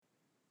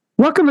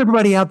Welcome,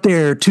 everybody out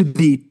there, to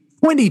the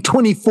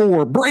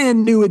 2024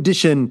 brand new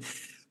edition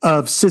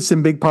of Sis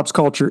and Big Pop's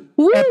Culture,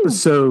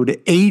 episode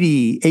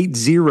 80.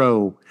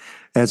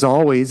 As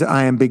always,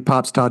 I am Big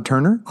Pop's Todd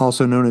Turner,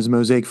 also known as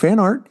Mosaic Fan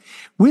Art.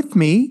 With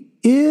me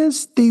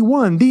is the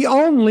one, the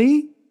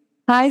only.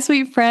 Hi,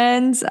 sweet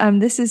friends.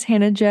 This is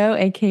Hannah Jo,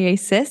 aka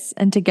Sis,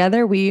 and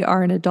together we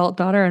are an adult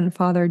daughter and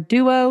father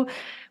duo.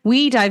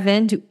 We dive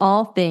into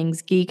all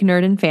things geek,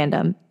 nerd, and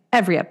fandom.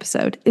 Every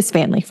episode is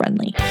family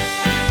friendly.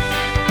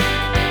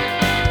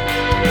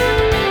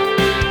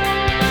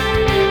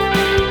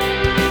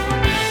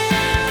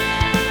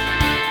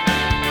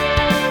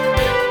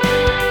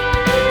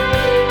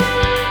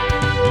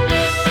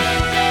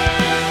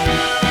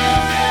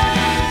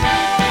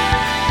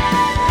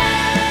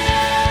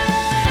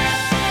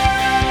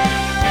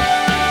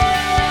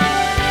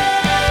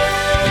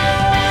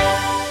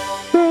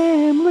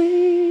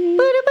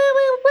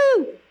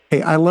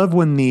 Hey, I love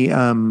when the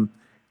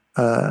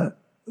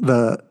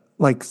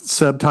like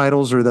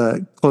subtitles or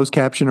the closed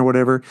caption or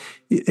whatever,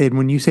 and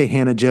when you say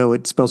Hannah Jo,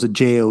 it spells it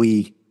Joe.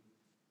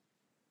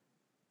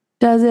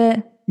 Does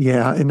it?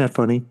 Yeah, isn't that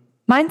funny?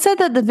 Mine said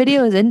that the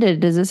video is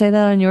ended. Does it say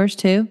that on yours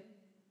too?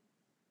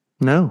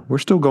 No, we're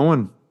still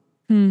going.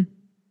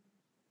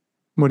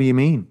 What do you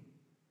mean?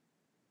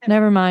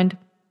 Never mind.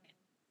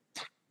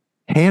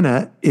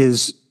 Hannah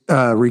is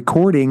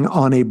recording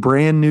on a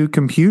brand new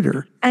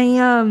computer. I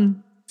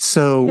am.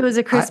 So it was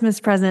a Christmas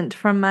present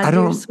from my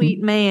dear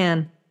sweet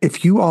man.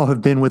 If you all have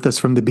been with us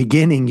from the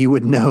beginning, you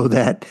would know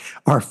that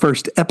our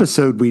first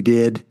episode we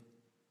did,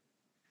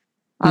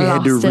 we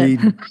had to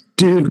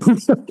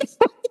redo.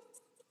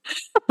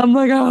 I'm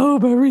like, I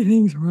hope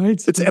everything's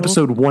right. It's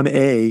episode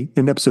 1A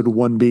and episode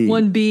 1B.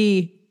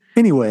 1B.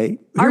 Anyway,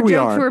 our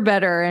jokes were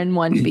better in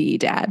 1B,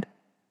 Dad.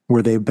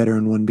 Were they better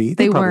in 1B?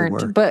 They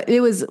weren't, but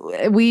it was,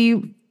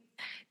 we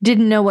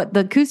didn't know what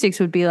the acoustics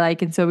would be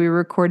like, and so we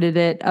recorded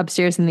it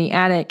upstairs in the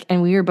attic,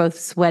 and we were both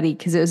sweaty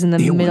because it was in the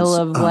middle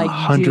of like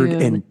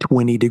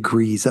 120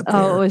 degrees up there.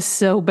 Oh, it was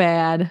so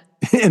bad.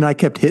 And I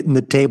kept hitting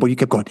the table. You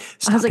kept going,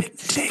 I was like,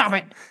 stop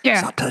it. Yeah.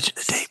 Stop touching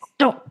the table.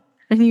 Don't.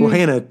 Well,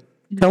 Hannah,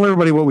 tell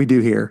everybody what we do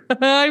here.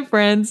 Hi,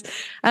 friends.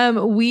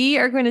 We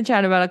are going to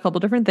chat about a couple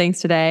different things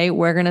today.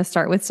 We're going to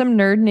start with some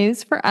nerd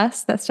news for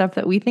us. That's stuff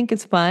that we think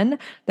is fun,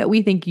 that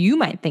we think you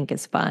might think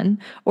is fun,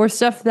 or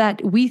stuff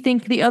that we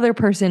think the other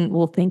person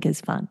will think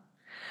is fun.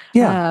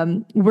 Yeah.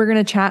 We're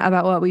going to chat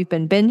about what we've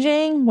been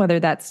binging, whether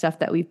that's stuff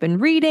that we've been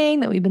reading,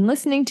 that we've been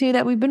listening to,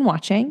 that we've been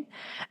watching.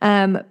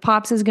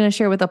 Pops is going to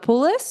share with a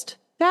pull list.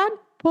 Dad,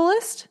 pull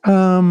list?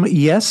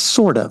 Yes,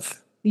 sort of.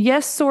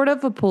 Yes, sort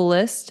of a pull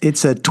list.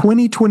 It's a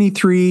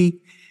 2023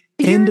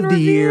 end of the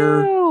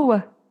year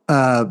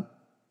top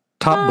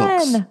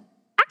books.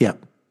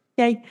 Yep.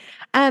 Okay.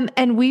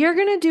 And we are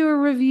going to do a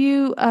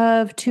review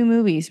of two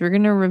movies. We're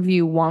going to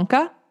review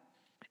Wonka,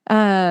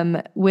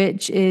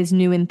 which is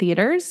new in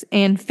theaters,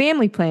 and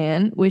Family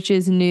Plan, which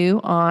is new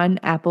on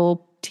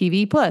Apple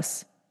TV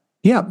Plus.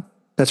 Yep.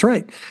 That's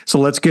right. So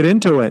let's get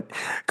into it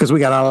because we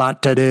got a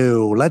lot to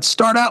do. Let's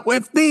start out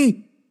with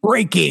the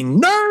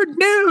breaking nerd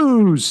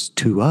news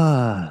to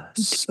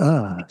us.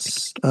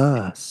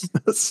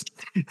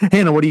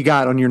 Hannah, what do you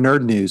got on your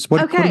nerd news?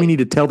 What do we need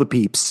to tell the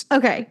peeps?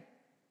 Okay.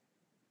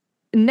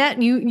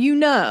 You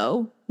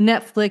know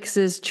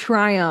Netflix's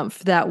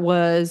triumph that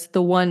was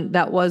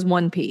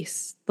One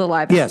Piece, the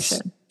live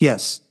action.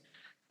 Yes.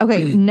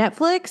 Okay,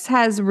 Netflix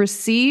has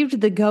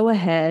received the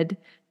go-ahead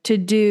to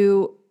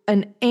do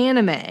an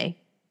anime.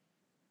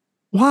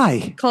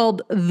 Why?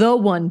 Called The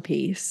One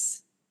Piece.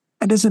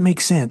 That doesn't make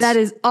sense. That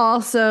is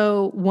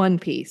also One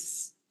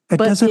Piece. That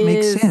doesn't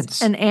make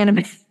sense. An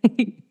anime.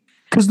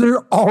 Because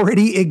there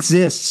already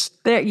exists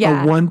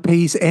a One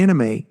Piece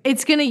anime.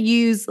 It's going to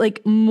use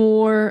like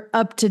more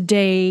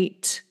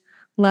up-to-date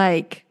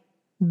like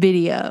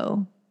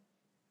video.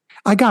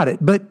 I got it.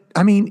 But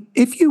I mean,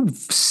 if you've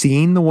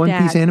seen the One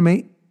Piece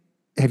anime,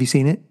 have you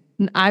seen it?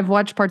 I've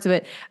watched parts of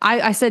it.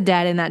 I said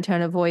dad in that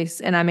tone of voice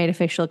and I made a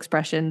facial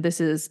expression.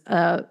 This is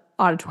a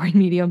auditory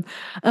medium.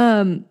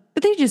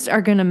 But they just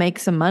are going to make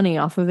some money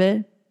off of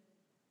it.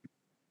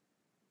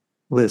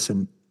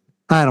 Listen,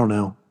 I don't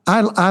know.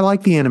 I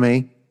like the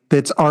anime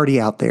that's already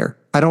out there.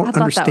 I thought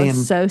understand. That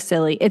was so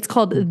silly. It's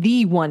called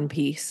The One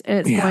Piece, and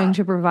it's going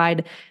to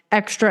provide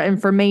extra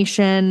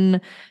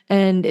information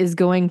and is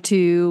going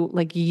to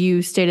like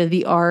use state of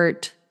the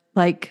art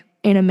like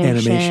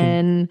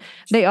animation.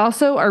 They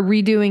also are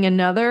redoing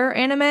another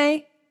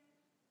anime.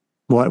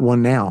 What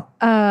one now?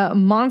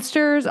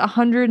 Monsters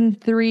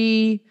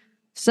 103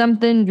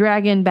 something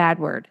dragon bad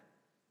word.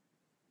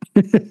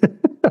 I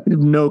have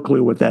no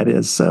clue what that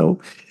is. So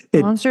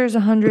Monsters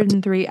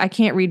 103. I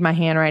can't read my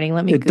handwriting.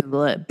 Let me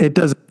Google it. It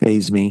doesn't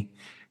faze me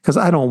because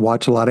I don't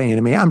watch a lot of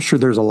anime. I'm sure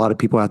there's a lot of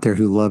people out there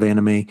who love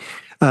anime.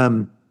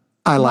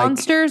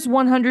 Monsters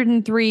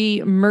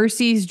 103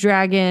 Mercy's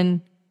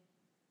Dragon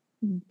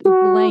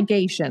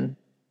Blankation.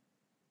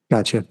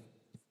 Gotcha.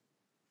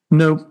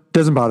 Nope,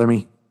 doesn't bother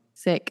me.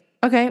 Sick.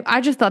 Okay,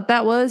 I just thought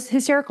that was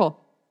hysterical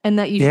and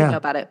that you should know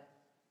about it.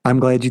 I'm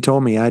glad you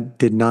told me. I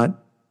did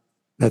not.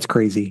 That's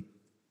crazy.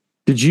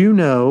 Did you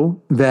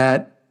know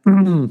that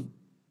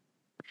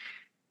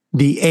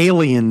the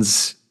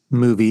Aliens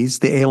movies,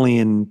 the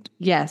Alien,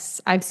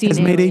 Yes, I've seen has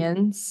made a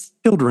Aliens.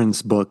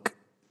 children's book?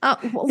 Well,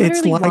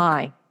 It's literally, like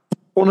why?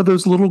 one of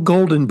those little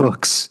golden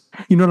books.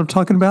 You know what I'm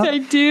talking about? I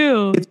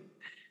do.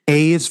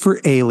 A is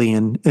for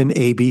Alien, an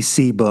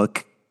ABC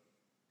book.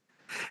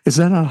 Is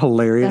that not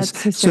hilarious?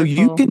 That's So you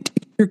hysterical. can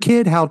teach your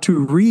kid how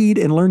to read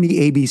and learn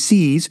the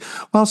ABCs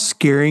while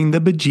scaring the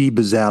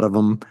bejeebas out of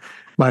them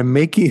by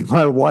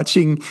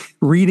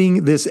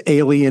reading this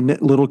Alien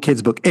little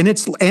kids book. And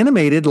it's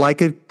animated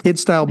like a kid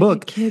style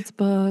book, Kids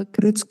book.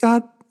 but it's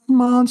got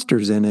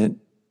monsters in it.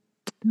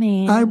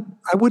 Man.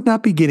 I would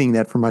not be getting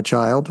that for my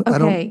child. I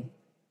don't. Okay.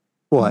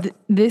 What?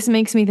 This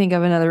makes me think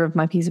of another of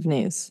my piece of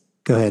news.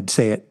 Go ahead,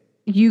 say it.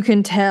 You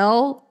can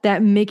tell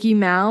that Mickey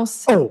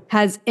Mouse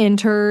has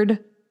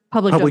entered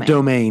public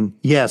domain.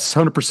 Yes,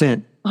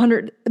 100%.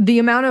 The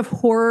amount of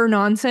horror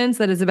nonsense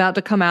that is about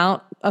to come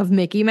out of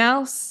Mickey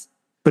Mouse.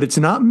 But it's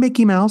not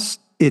Mickey Mouse.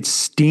 It's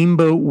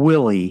Steamboat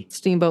Willie.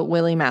 Steamboat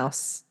Willie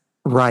Mouse.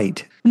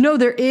 Right. No,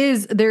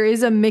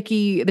 there's a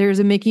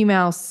Mickey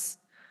Mouse.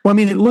 Well, I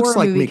mean, it looks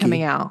like movie Mickey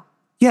coming out.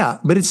 Yeah,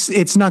 but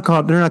it's not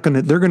called. They're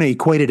going to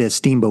equate it as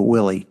Steamboat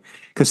Willie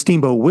because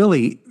Steamboat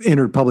Willie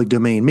entered public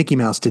domain. Mickey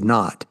Mouse did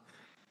not.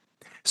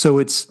 So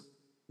it's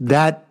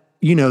that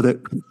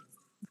that.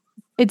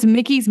 It's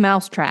Mickey's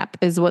Mousetrap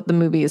is what the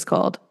movie is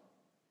called.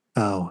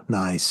 Oh,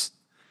 nice.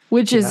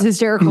 Which is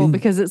hysterical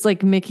because it's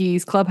like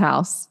Mickey's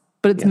Clubhouse,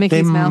 but it's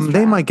Mickey's Mousetrap.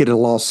 They might get a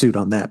lawsuit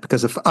on that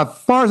because as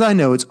far as I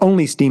know, it's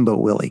only Steamboat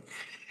Willie.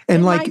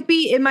 And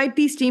it might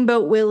be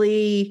Steamboat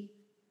Willie.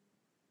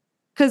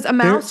 Because a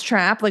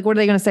mousetrap, like, what are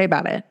they going to say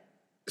about it?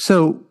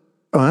 So,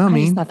 I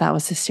just thought that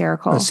was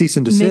hysterical. A cease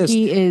and desist.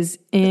 Mickey is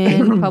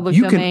in public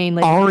domain.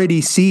 You can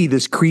already see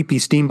this creepy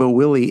Steamboat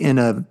Willie in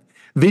a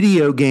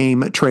video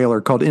game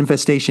trailer called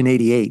Infestation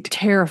 88.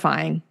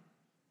 Terrifying.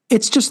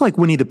 It's just like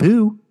Winnie the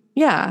Pooh.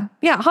 Yeah,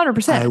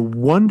 100%. I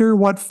wonder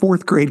what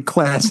fourth grade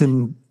class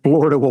in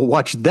Florida will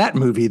watch that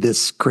movie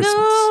this Christmas.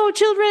 No,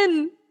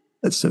 children.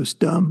 That's so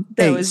dumb.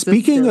 Hey,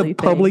 speaking of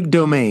public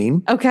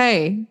domain.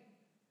 Okay.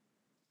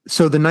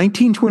 So the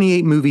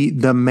 1928 movie,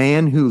 The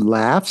Man Who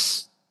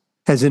Laughs,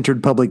 has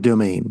entered public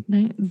domain.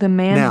 The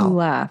Man Who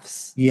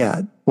Laughs.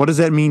 Yeah. What does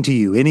that mean to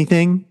you?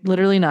 Anything?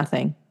 Literally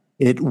nothing.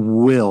 It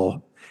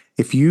will.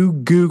 If you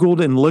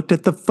Googled and looked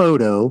at the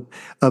photo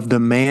of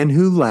The Man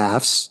Who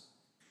Laughs,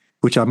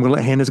 which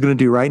Hannah's going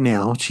to do right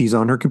now. She's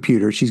on her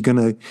computer. She's going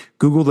to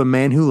Google The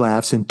Man Who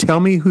Laughs and tell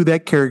me who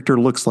that character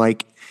looks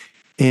like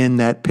in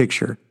that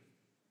picture.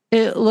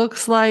 It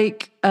looks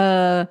like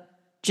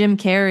Jim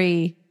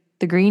Carrey,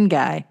 the green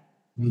guy.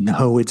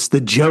 No, it's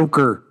the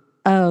Joker.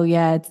 Oh,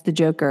 yeah, it's the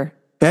Joker.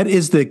 That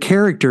is the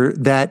character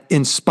that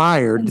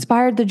inspired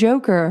the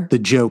Joker. The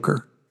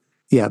Joker.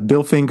 Yeah,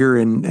 Bill Finger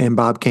and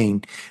Bob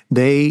Kane.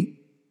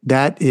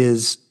 That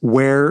is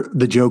where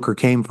the Joker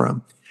came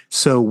from.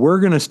 So we're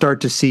going to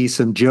start to see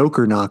some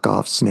Joker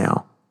knockoffs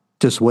now.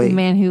 Just wait. The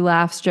Man Who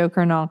Laughs,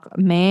 Joker knock.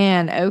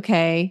 Man,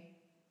 okay.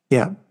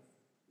 Yeah.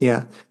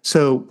 Yeah.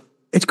 So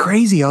it's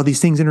crazy. All these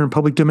things enter in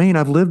public domain.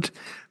 I've lived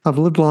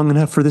long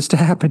enough for this to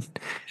happen.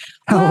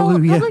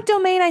 Hallelujah. Well, public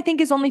domain, I think,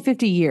 is only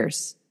 50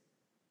 years.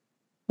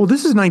 Well,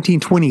 this is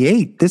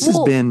 1928. This has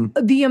been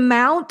the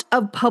amount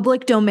of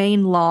public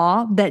domain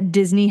law that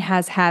Disney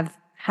has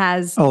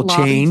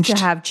changed to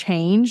have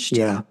changed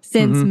Mm-hmm.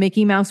 since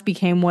Mickey Mouse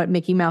became what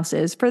Mickey Mouse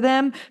is for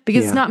them.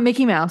 Because it's not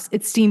Mickey Mouse,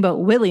 it's Steamboat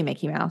Willie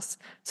Mickey Mouse.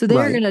 So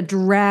they're going to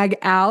drag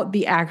out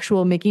the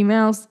actual Mickey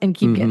Mouse and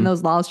keep getting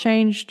those laws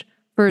changed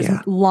for as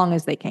long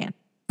as they can.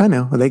 I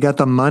know. They got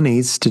the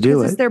monies to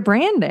do it. It's their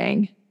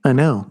branding. I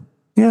know.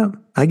 Yeah,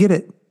 I get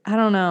it. I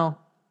don't know.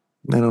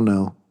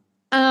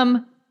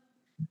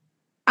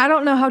 I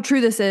don't know how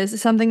true this is.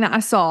 It's something that I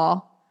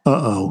saw.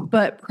 Uh-oh.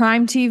 But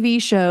Prime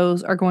TV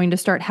shows are going to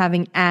start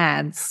having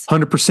ads.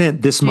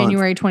 100% this month.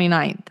 January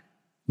 29th.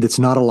 That's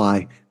not a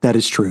lie. That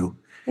is true.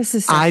 This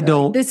is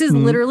This is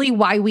literally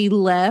why we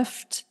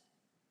left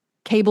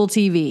cable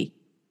TV.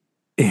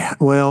 Yeah,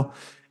 well,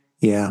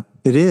 yeah,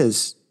 it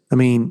is. I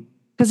mean,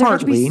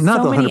 partly,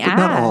 not so many ads.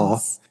 Not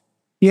all.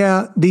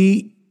 Yeah,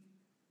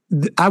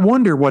 I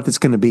wonder what it's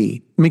going to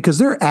be. I mean, because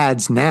there are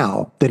ads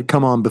now that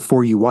come on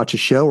before you watch a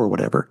show or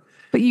whatever.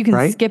 But you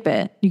can skip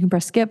it. You can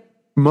press skip.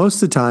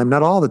 Most of the time,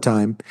 not all the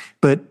time,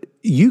 but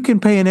you can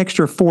pay an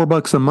extra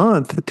 $4 a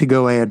month to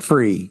go ad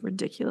free.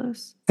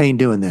 Ridiculous. I ain't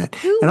doing that.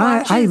 Who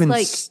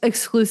watches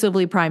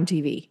exclusively Prime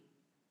TV?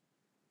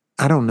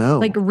 I don't know.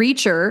 Like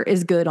Reacher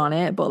is good on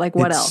it, but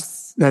what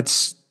else?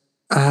 That's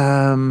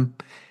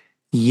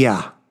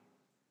yeah.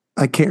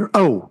 I can't.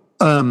 Oh,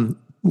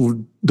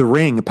 The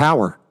Ring,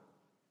 Power.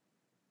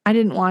 I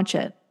didn't watch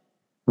it.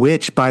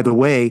 Which, by the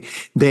way,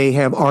 they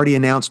have already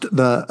announced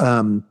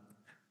I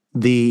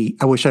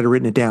wish I'd have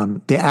written it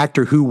down. The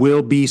actor who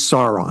will be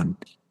Sauron.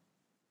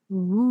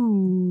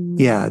 Ooh.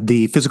 Yeah,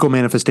 the physical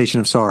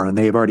manifestation of Sauron.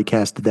 They have already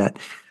casted that.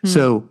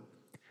 So,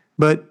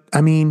 but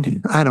I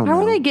mean, I don't know. How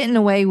are they getting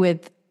away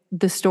with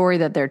the story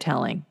that they're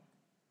telling?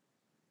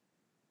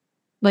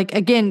 Like,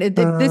 again,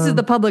 this is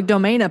the public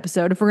domain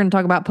episode. If we're going to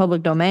talk about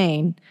public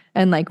domain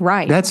and like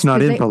rights. That's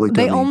not in public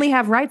domain. They only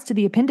have rights to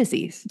the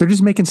appendices. They're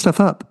just making stuff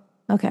up.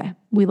 Okay.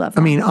 We love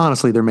that. I mean,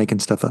 honestly, they're making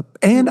stuff up.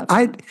 And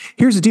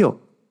here's the deal.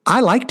 I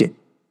liked it.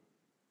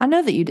 I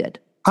know that you did.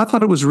 I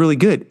thought it was really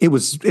good. It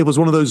was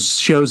one of those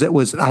shows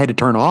that I had to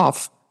turn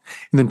off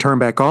and then turn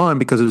back on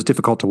because it was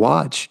difficult to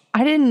watch.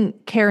 I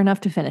didn't care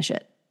enough to finish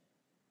it.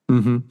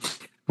 Mm-hmm.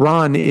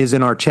 Ron is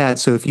in our chat,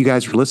 so if you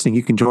guys are listening,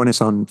 you can join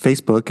us on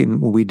Facebook and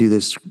when we do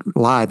this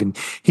live. And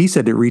he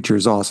said that Reacher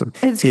is awesome.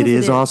 It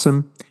is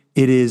awesome.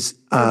 It is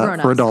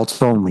for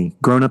adults only,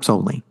 grown-ups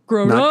only,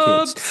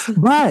 not kids.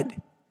 But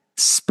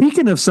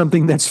speaking of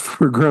something that's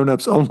for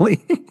grown-ups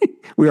only,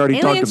 we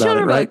already talked about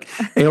it, right?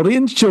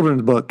 Aliens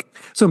children's book.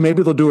 So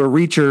maybe they'll do a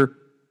Reacher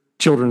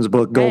children's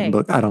book, golden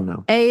book. I don't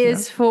know. A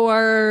is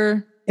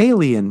for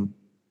alien.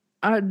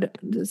 B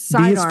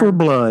is for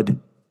blood.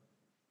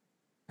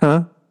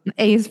 Huh?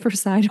 A is for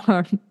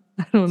sidearm.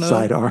 I don't know.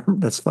 Sidearm.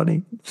 That's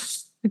funny.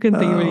 I couldn't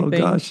think of anything. Oh,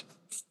 gosh.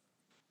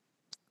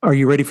 Are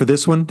you ready for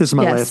this one? This is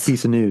my last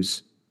piece of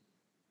news.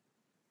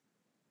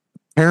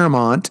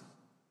 Paramount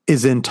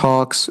is in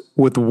talks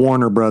with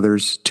Warner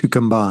Brothers to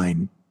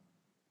combine.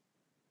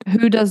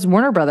 Who does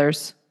Warner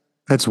Brothers?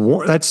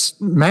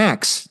 That's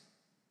Max.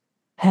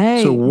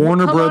 Hey. So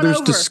Warner Brothers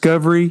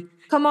Discovery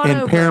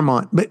and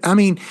Paramount. But I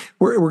mean,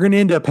 we're going to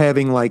end up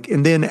having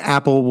and then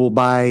Apple will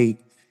buy,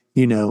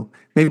 maybe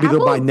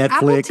they'll buy Netflix.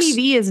 Apple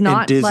TV is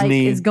not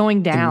Disney is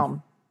going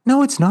down.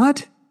 No, it's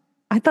not.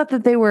 I thought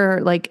that they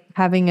were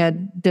having a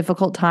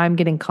difficult time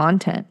getting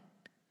content.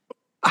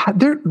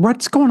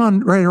 What's going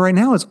on right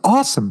now is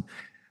awesome.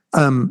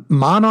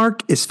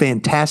 Monarch is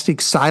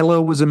fantastic.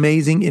 Silo was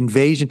amazing.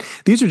 Invasion.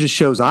 These are just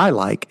shows I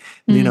like,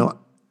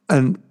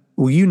 and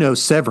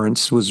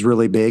Severance was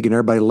really big and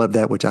everybody loved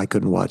that, which I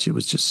couldn't watch. It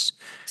was just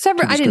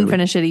Severance. I didn't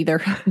finish it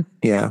either.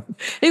 Yeah.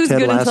 It was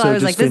good until I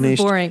was like, this is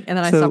boring. And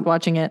then I stopped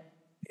watching it.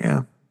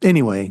 Yeah.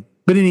 Anyway,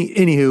 but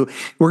anywho,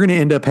 we're going to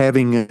end up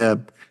having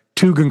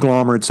two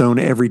conglomerates own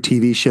every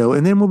TV show,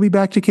 and then we'll be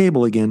back to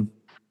cable again.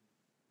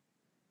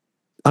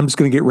 I'm just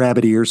going to get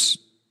rabbit ears.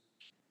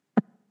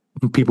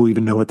 People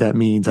even know what that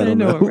means. I don't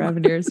know what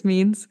rabbit ears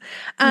means.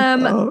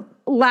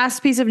 Last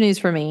piece of news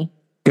for me.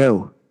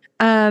 Go.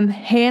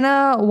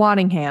 Hannah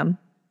Waddingham.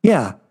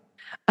 Yeah.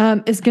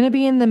 Is going to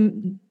be in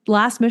the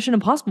last Mission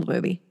Impossible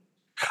movie.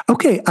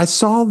 Okay, I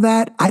saw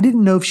that. I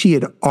didn't know if she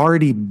had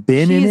already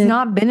been in it. She has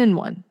not been in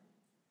one.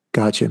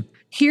 Gotcha.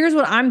 Here's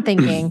what I'm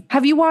thinking.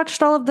 Have you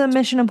watched all of the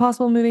Mission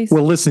Impossible movies?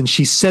 Well, listen,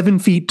 she's 7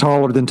 feet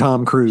taller than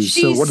Tom Cruise.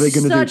 So what are they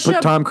going to do?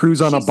 Put Tom Cruise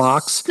on a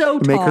box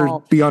and make her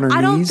be on her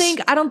knees?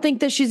 I don't think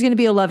that she's going to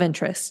be a love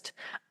interest.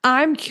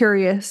 I'm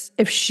curious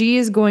if she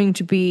is going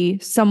to be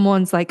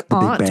someone's aunt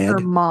or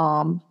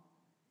mom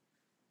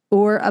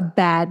or a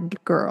bad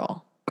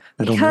girl.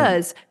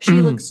 Because she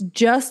looks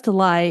just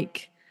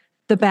like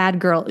the bad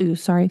girl. Ooh,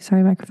 sorry,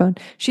 microphone.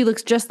 She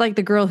looks just like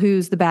the girl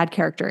who's the bad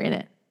character in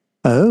it.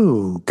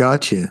 Oh,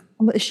 gotcha.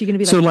 Is she going to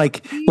be so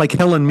like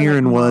Helen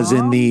Mirren was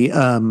in the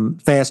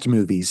Fast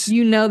movies?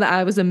 You know that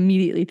I was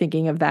immediately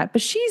thinking of that,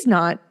 but she's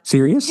not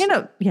serious.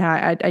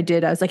 Yeah, I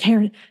did. I was like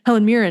Helen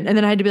Mirren, and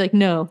then I had to be like,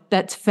 no,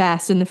 that's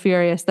Fast and the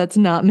Furious. That's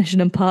not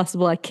Mission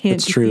Impossible. I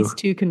can't get these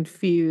two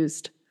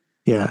confused.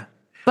 Yeah,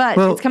 but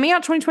it's coming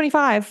out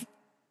 2025.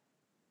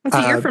 That's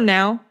a year from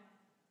now.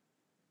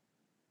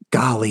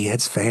 Golly,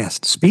 that's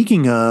fast.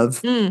 Speaking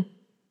of.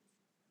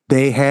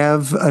 They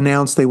have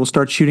announced they will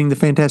start shooting the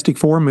Fantastic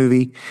Four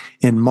movie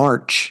in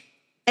March.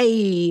 March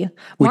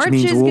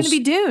is going to be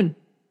Dune.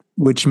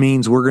 Which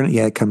means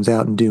it comes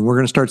out in Dune. We're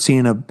going to start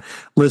seeing a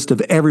list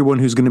of everyone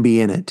who's going to be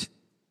in it.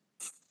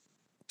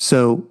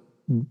 So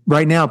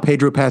right now,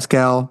 Pedro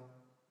Pascal,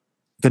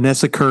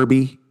 Vanessa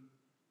Kirby.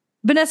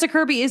 Vanessa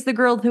Kirby is the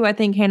girl who I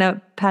think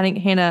Hannah.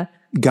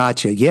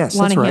 Gotcha. Yes,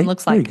 that's right.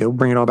 Looks like. There you go.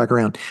 Bring it all back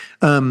around.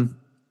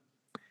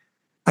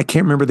 I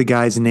can't remember the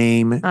guy's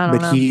name,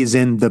 but he's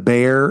in The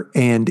Bear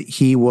and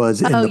he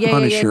was in The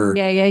Punisher.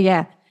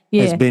 Yeah.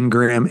 As Ben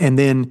Grimm. And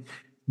then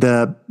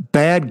the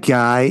bad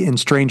guy in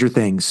Stranger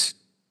Things.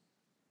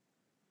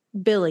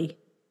 Billy.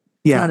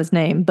 Yeah. Not his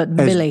name, but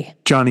Billy.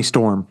 Johnny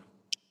Storm.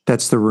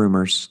 That's the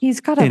rumors. He's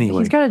got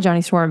a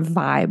Johnny Storm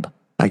vibe.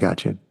 I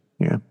got you.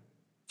 Yeah.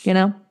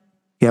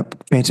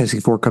 Yep.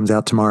 Fantastic Four comes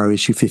out tomorrow,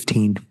 issue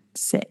 15.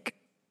 Sick.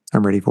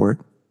 I'm ready for it,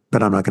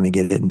 but I'm not going to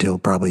get it until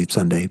probably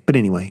Sunday. But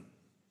anyway.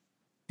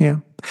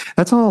 Yeah,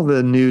 that's all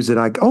the news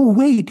that oh,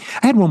 wait,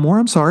 I had one more.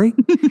 I'm sorry.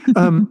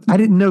 I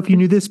didn't know if you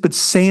knew this, but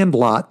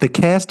Sandlot, the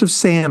cast of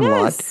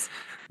Sandlot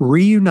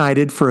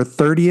reunited for a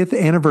 30th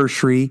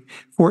anniversary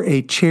for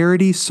a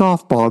charity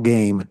softball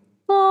game.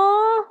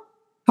 Aww.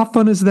 How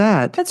fun is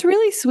that? That's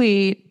really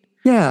sweet.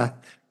 Yeah.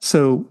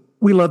 So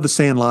we love the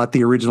Sandlot,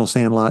 the original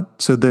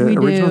Sandlot. So the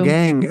original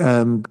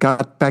gang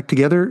got back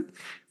together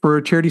for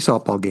a charity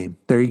softball game.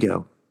 There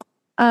you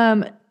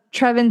go.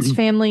 Trevin's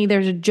family,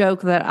 there's a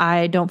joke that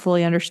I don't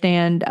fully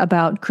understand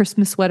about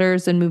Christmas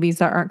sweaters and movies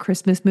that aren't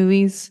Christmas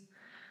movies.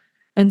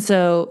 And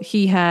so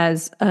he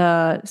has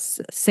a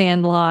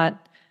Sandlot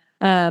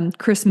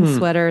Christmas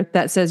sweater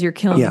that says "You're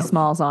killing me,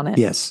 Smalls" on it.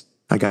 Yes.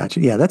 I got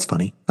you. Yeah, that's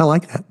funny. I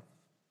like that.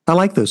 I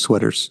like those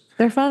sweaters.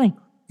 They're funny.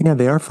 Yeah,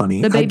 they are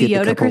funny. The Baby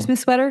Yoda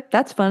Christmas sweater,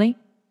 that's funny.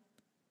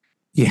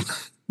 Yeah,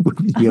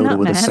 Yoda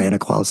with a Santa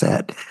Claus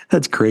hat.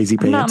 That's crazy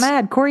pants. I'm not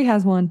mad. Corey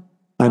has one.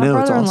 I know,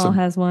 My it's brother-in-law awesome.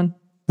 has one.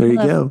 There you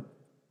go.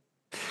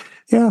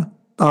 Yeah.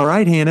 All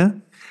right,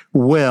 Hannah.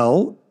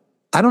 Well,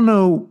 I don't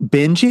know,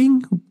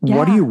 binging? Yeah.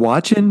 What are you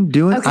watching,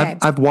 doing? Okay.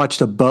 I've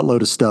watched a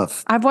buttload of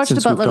stuff. I've watched a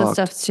buttload of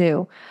stuff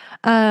too.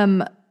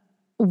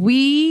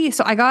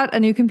 So I got a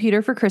new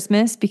computer for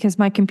Christmas because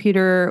my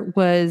computer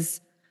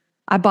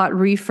I bought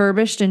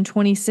refurbished in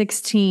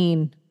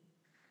 2016.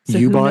 So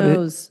You who bought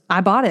knows? it?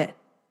 I bought it.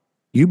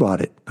 You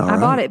bought it. All I right.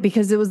 bought it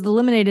because it was the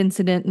lemonade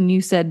incident and you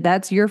said,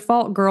 that's your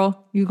fault,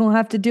 girl. You're going to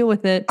have to deal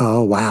with it.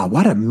 Oh, wow.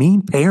 What a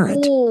mean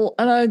parent. Oh,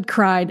 and I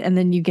cried. And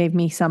then you gave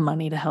me some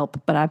money to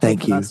help, but I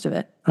paid for most of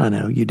it. I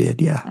know you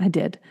did. Yeah. I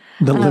did.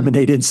 The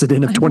lemonade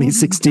incident of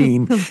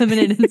 2016. The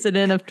lemonade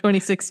incident of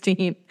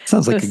 2016.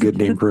 Sounds like a good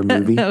name for a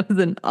movie. That was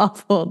an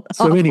awful.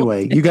 So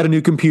anyway, you got a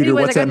new computer.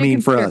 Anyways, What's that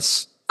mean for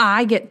us?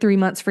 I get 3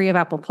 months free of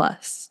Apple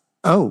Plus.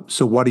 Oh,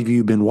 so what have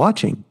you been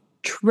watching?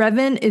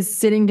 Trevin is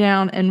sitting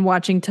down and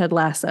watching Ted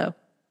Lasso.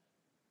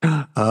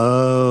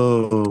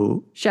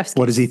 Oh. Chef's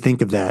What does he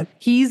think of that?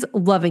 He's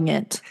loving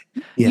it.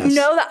 Yes. You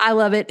know that I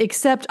love it,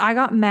 except I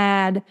got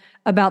mad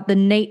about the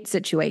Nate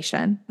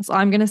situation. That's all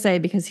I'm going to say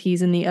because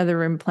he's in the other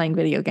room playing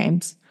video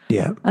games.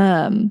 Yeah.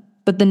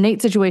 But the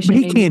Nate situation.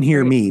 But he can't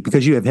hear me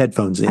because you have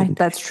headphones in.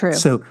 That's true.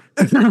 So,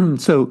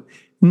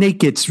 Nate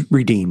gets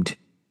redeemed.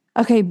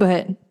 Okay,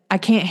 but I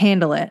can't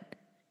handle it.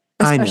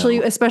 Especially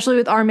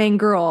with our main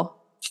girl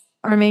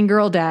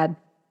dad.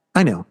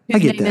 I know. I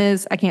get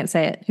that. I can't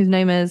say it. Whose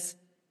name is?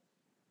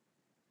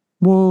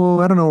 Whoa,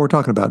 I don't know what we're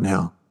talking about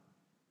now.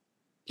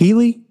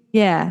 Healy?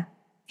 Yeah.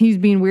 He's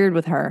being weird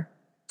with her.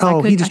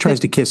 Oh, he just tries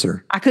to kiss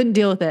her. I couldn't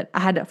deal with it. I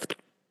had to.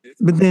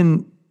 But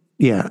then,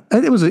 yeah,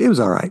 it was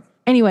all right.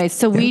 Anyway,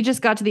 so we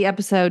just got to the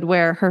episode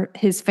where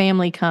his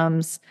family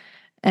comes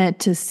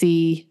to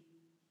see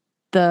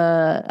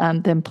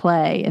them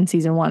play in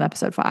season 1,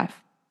 episode 5.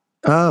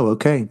 Oh,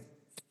 okay.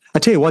 I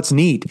tell you what's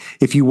neat.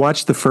 If you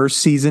watch the first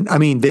season,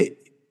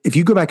 if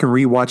you go back and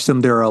rewatch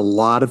them, there are a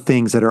lot of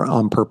things that are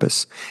on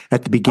purpose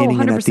at the beginning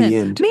and at the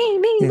end. Me,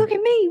 look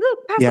at me.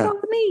 Look, pass it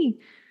on to me.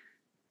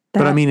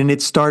 But and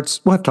it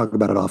starts, we'll have to talk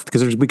about it off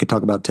because we could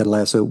talk about Ted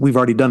Lasso. We've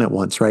already done it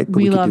once, right? But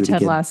we love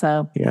Ted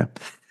Lasso. Yeah.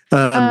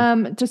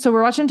 So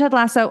we're watching Ted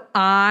Lasso.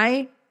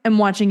 I am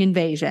watching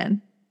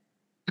Invasion.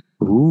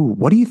 Ooh,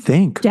 what do you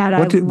think? Dad, I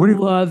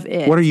love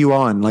it. What are you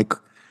on? Like,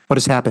 what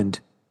has happened?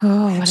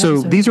 Oh,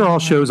 so these are all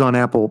shows on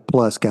Apple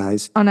Plus,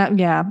 guys.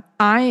 Yeah.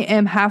 I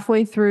am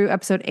halfway through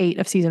episode 8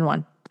 of season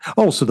 1.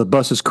 Oh, so the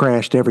bus has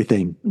crashed,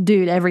 everything.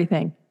 Dude,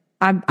 everything.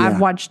 I've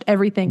watched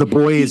everything. The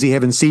boy, is he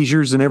having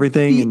seizures and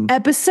everything? The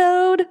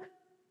episode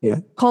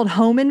called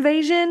Home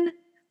Invasion,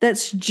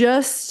 that's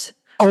just...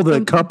 Oh,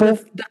 the couple?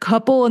 The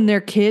couple and their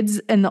kids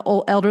and the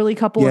old elderly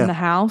couple in the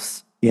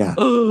house. Yeah.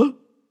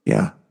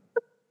 Yeah.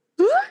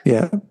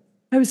 Yeah.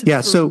 I was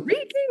freaking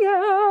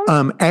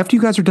out. After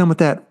you guys are done with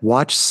that,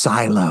 watch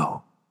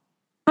Silo.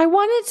 I'm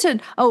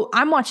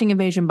watching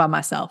Invasion by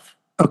myself.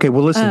 Okay,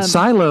 well, listen,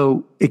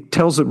 Silo, it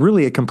tells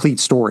really a complete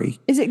story.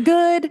 Is it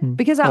good?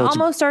 Because I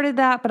almost started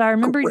that, but I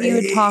remember you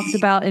had talked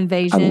about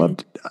Invasion.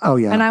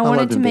 And I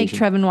wanted to make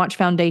Trevin watch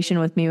Foundation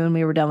with me when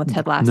we were done with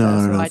Ted Lasso.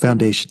 No,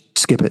 Foundation,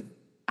 skip it.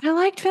 I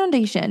liked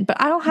Foundation,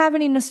 but I don't have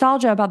any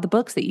nostalgia about the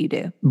books that you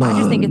do. I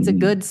just think it's a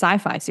good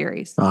sci-fi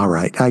series. All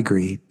right, I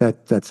agree.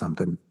 That's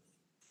something.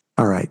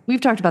 All right.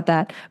 We've talked about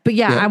that. But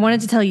I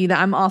wanted to tell you that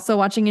I'm also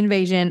watching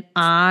Invasion.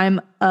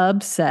 I'm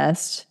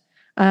obsessed.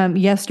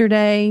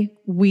 Yesterday,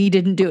 we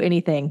didn't do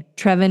anything.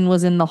 Trevin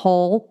was in the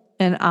hole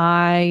and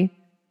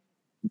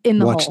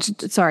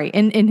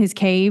in his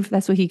cave.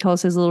 That's what he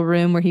calls his little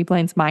room where he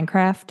plays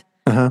Minecraft.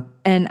 Uh-huh.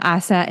 And I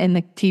sat in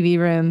the TV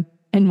room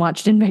and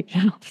watched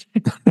Invasion.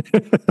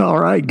 All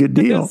right, good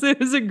deal. It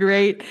was a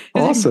great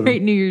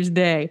New Year's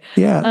Day.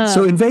 Yeah.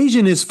 So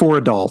Invasion is for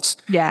adults.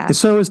 Yeah. And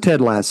so is Ted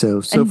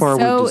Lasso.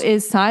 So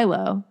is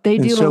Silo. They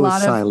do a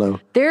lot of Silo.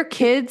 Their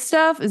kids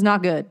stuff is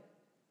not good.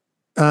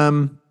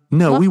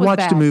 No, we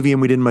watched a movie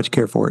and we didn't much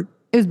care for it.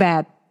 It was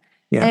bad.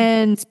 Yeah.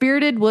 And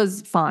Spirited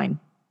was fine.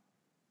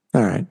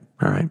 All right.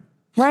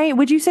 Right?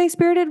 Would you say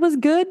Spirited was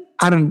good?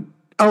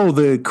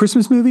 The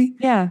Christmas movie?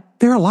 Yeah.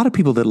 There are a lot of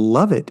people that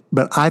love it,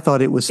 but I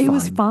thought it was fine. It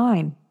was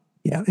fine.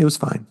 Yeah, it was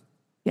fine.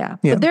 Yeah.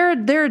 But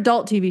their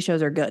adult TV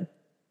shows are good.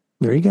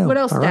 There you go. What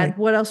else, Dad? Right.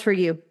 What else for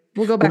you?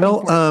 We'll go back.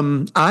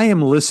 Well, I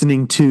am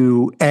listening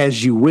to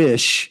As You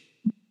Wish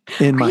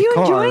in my car. Are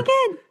you enjoying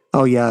it?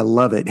 Oh, yeah, I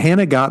love it.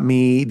 Hannah got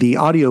me the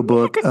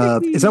audiobook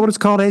of, is that what it's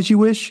called, As You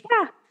Wish?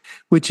 Yeah.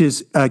 Which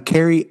is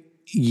Carrie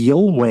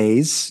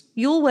Yulway's.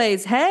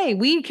 Hey,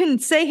 we can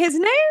say his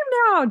name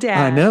now,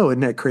 Dad. I know, isn't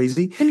that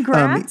crazy?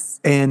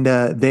 Congrats.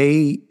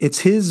 It's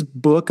his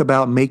book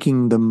about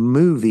making the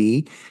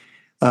movie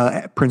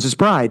Princess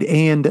Bride.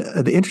 And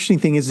the interesting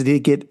thing is that they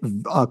get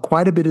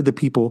quite a bit of the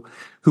people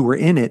who were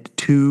in it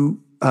to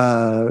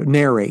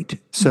narrate.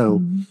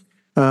 So,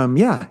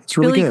 it's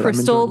really Billy good.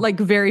 Crystal,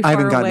 very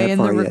far away in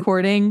the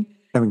recording.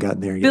 Haven't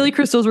gotten there yet. Billy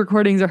Crystal's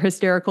recordings are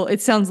hysterical.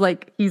 It sounds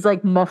like he's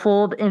like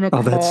muffled in a car.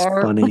 Oh, that's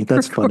funny. Like,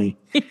 That's funny.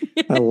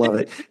 I love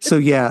it. So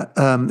yeah,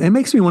 it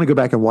makes me want to go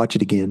back and watch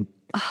it again.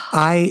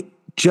 I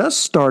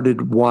just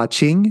started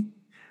watching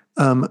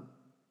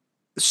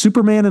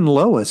Superman and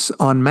Lois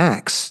on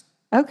Max.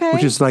 Okay.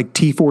 Which is like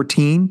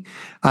T14.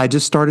 I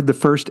just started the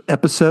first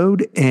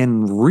episode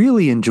and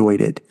really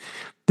enjoyed it.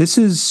 This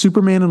is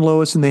Superman and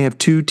Lois, and they have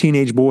 2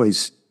 teenage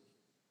boys.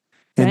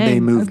 And they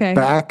move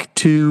back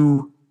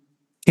to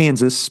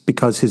Kansas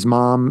because his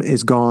mom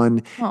is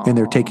gone and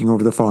they're taking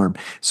over the farm.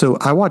 So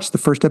I watched the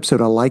first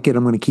episode. I like it.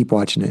 I'm going to keep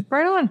watching it.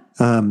 Right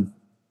on.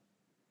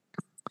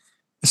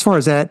 As far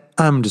as that,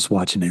 I'm just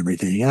watching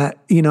everything.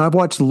 I've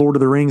watched Lord of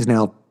the Rings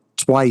now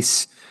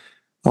twice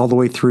all the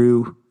way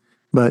through,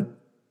 but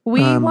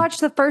we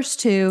watched the first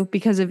 2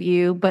 because of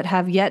you, but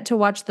have yet to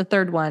watch the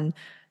third one.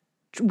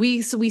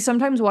 We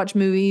sometimes watch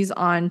movies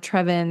on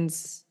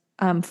Trevin's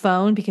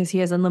phone because he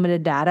has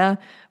unlimited data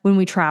when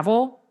we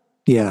travel.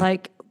 Yeah.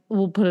 Like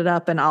we'll put it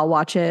up and I'll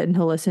watch it and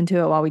he'll listen to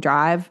it while we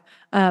drive.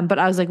 But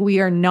I was like,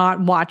 we are not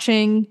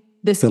watching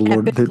this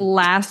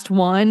last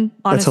one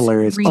on that's a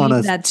hilarious.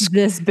 screen that's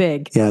this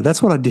big. Yeah,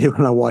 that's what I did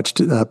when I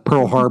watched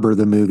Pearl Harbor,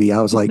 the movie.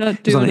 I was like,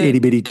 it was on an itty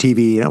bitty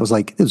TV, and I was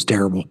like, it was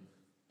terrible.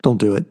 Don't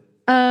do it.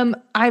 I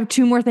have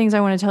 2 more things I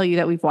want to tell you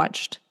that we've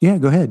watched. Yeah,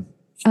 go ahead.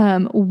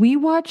 We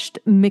watched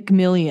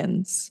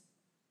McMillions.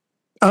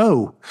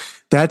 Oh,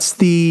 that's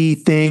the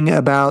thing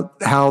about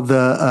how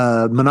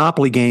the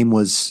Monopoly game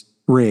was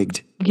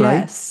rigged,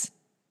 yes.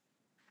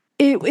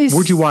 Right? It is.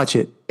 Where'd you watch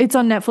it? It's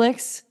on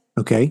Netflix.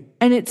 Okay.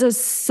 And it's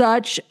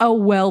such a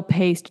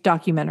well-paced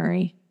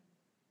documentary.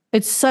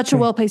 It's such a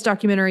well-paced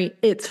documentary.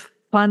 It's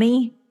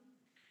funny.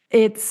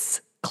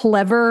 It's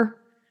clever.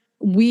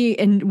 We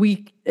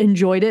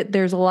enjoyed it.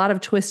 There's a lot of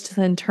twists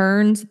and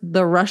turns.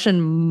 The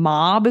Russian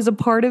mob is a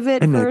part of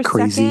it. Isn't for that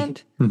crazy?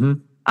 Second. Mm-hmm.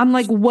 I'm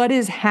like, what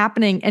is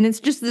happening? And it's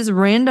just this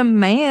random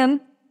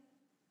man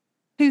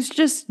who's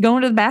just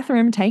going to the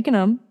bathroom and taking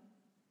them.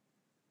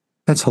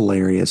 That's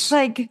hilarious.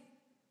 Like,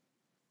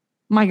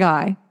 my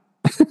guy.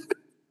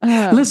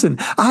 Listen,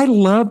 I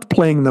loved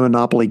playing the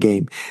Monopoly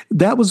game.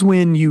 That was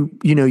when you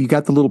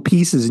got the little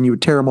pieces and you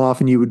would tear them off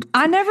and you would.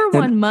 I never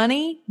won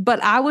money, but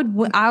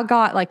I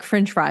got like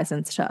French fries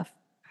and stuff.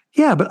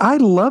 Yeah, but I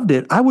loved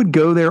it. I would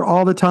go there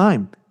all the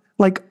time,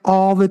 like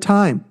all the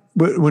time,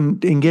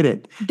 and get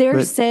it.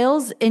 Their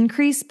sales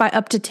increase by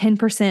up to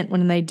 10%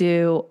 when they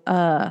do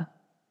one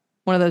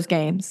of those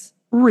games.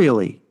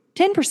 Really?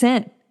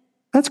 10%.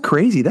 That's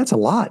crazy. That's a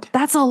lot.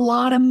 That's a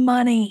lot of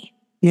money.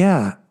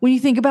 Yeah. When you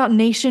think about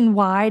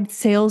nationwide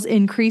sales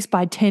increase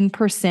by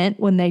 10%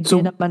 when they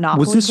did a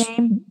Monopoly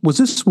game. Was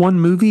this one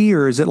movie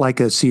or is it like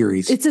a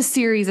series? It's a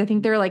series. I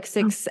think there are like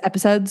 6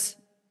 episodes.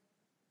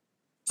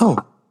 Oh,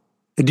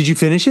 did you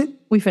finish it?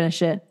 We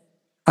finished it.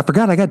 I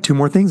forgot. I got 2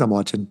 more things I'm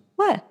watching.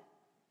 What?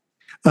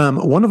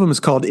 One of them is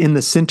called In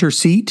the Center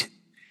Seat.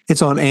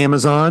 It's on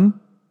Amazon.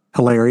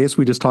 Hilarious.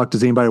 We just talked.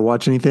 Does anybody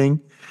watch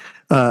anything?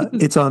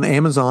 It's on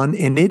Amazon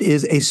and it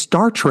is a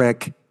Star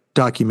Trek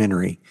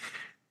documentary.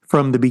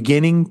 From the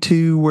beginning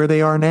to where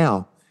they are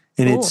now.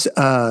 And It's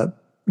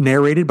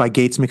narrated by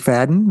Gates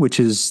McFadden, which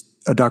is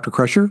Dr.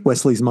 Crusher,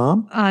 Wesley's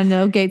mom. I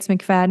know Gates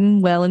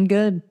McFadden well and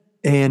good.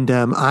 And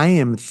I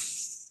am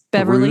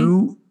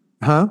Beverly.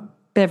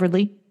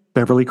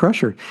 Beverly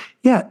Crusher.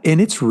 Yeah, and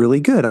it's really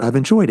good. I've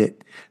enjoyed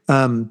it.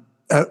 I'm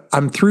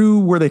through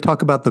where they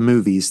talk about the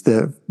movies,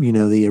 the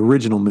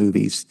original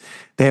movies.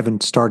 They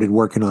haven't started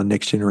working on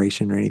Next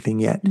Generation or anything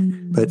yet.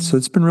 But so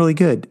it's been really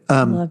good.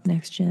 I love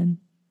Next Gen.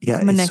 Yeah,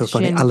 it's so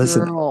funny.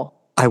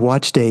 I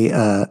watched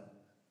an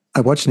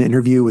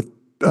interview with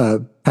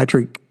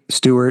Patrick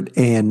Stewart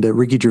and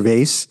Ricky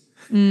Gervais,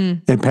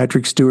 and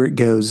Patrick Stewart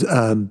goes,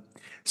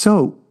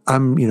 "So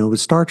I'm, with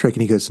Star Trek,"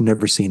 and he goes,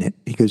 "Never seen it."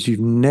 He goes,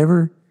 "You've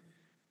never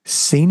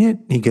seen it?"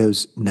 He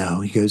goes,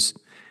 "No." He goes,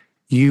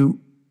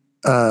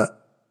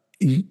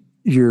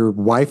 "Your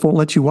wife won't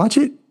let you watch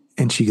it?"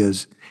 And he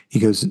goes,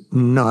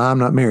 "No, I'm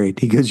not married."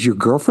 He goes, "Your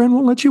girlfriend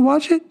won't let you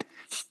watch it?"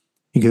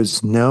 He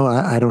goes, "No,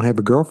 I don't have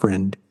a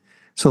girlfriend."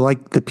 So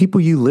like the people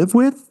you live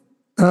with,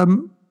 I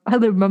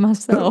live by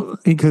myself.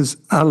 He goes,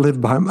 I live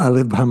by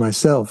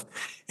myself.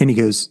 And he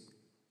goes,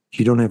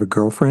 "You don't have a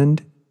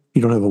girlfriend?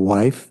 You don't have a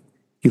wife?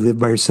 You live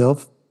by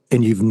yourself?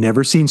 And you've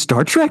never seen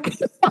Star Trek?"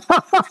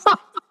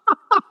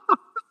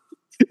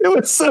 It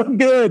was so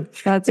good.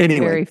 That's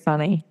very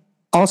funny.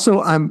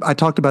 Also, I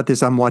talked about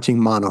this. I'm watching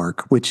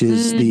Monarch, which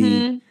is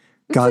the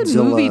Godzilla. It's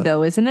a movie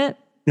though, isn't it?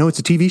 No, it's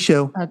a TV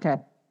show. Okay.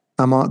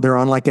 They're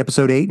on like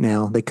episode 8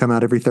 now. They come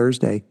out every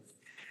Thursday.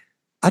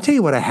 I tell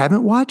you what, I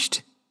haven't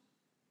watched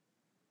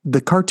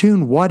the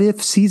cartoon What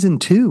If Season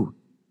 2.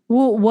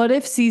 Well, what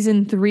if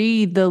Season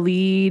 3, the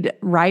lead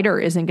writer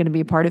isn't going to be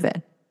a part of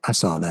it? I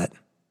saw that.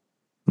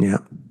 Yeah.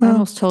 I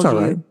almost told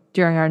you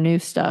during our new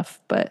stuff,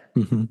 but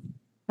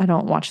I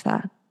don't watch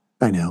that.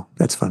 I know.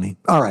 That's funny.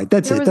 All right.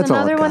 That's it. That's all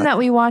I've got. There was another one that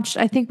we watched.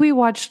 I think we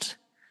watched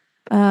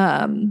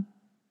Let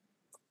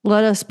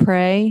Us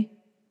Pray.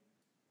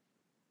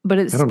 but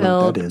it's I don't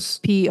know what that spelled is.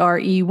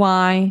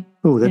 Prey.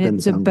 Oh, that And doesn't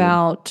it's sound good.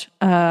 about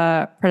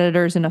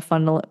predators in a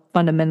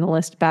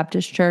fundamentalist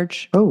Baptist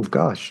church. Oh,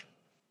 gosh.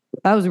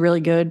 That was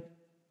really good.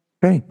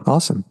 Okay,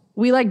 awesome.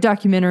 We like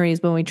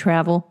documentaries when we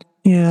travel.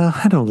 Yeah,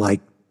 I don't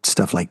like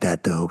stuff like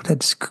that, though.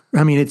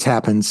 It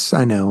happens.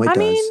 I know, it does.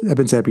 It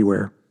happens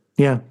everywhere.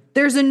 Yeah.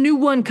 There's a new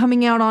one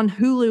coming out on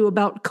Hulu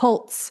about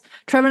cults.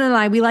 Trevor and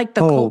I, we like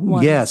the cult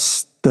ones.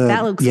 Yes.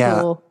 That looks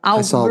cool.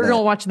 I saw we're that. going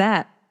to watch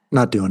that.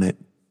 Not doing it.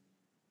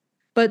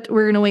 But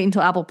we're going to wait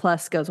until Apple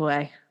Plus goes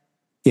away.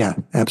 Yeah,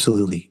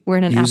 absolutely. We're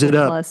in an Use Apple it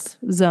up. Plus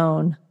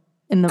zone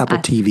in the Apple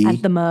TV.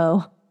 at the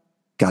Mo.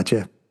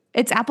 Gotcha.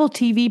 It's Apple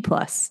TV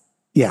Plus.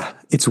 Yeah,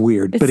 it's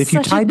weird. But if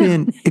you such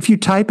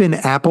type in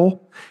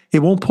Apple, it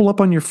won't pull up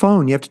on your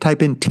phone. You have to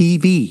type in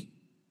TV.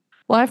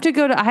 Well,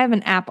 I have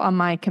an app on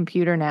my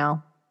computer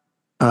now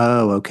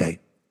Oh, okay.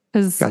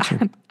 because Gotcha.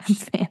 I'm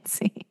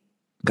fancy.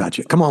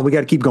 Gotcha. Come on, we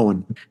got to keep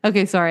going.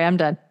 Okay, sorry, I'm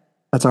done.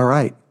 That's all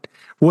right.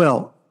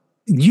 Well,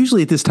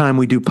 usually at this time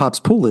we do Pop's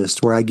Pull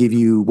List where I give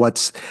you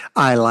what's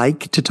I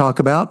like to talk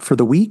about for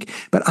the week.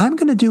 But I'm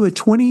going to do a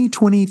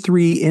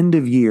 2023 end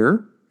of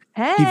year.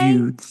 Hey. Give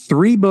you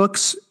 3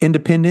 books,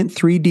 independent,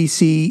 3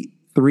 DC,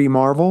 3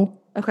 Marvel.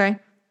 Okay.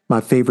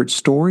 My favorite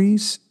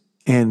stories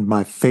and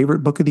my favorite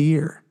book of the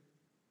year.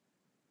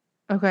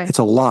 Okay. It's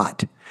a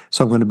lot.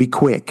 So I'm going to be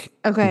quick.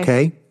 Okay.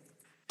 Okay.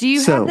 Do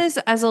you have this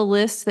as a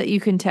list that you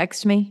can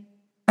text me?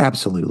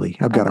 Absolutely.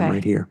 I've got them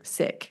right here.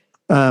 Sick.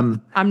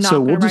 I'm not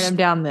going to write them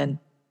down then.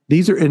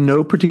 These are in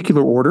no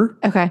particular order.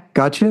 Okay.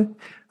 Gotcha.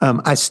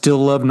 I still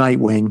love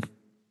Nightwing.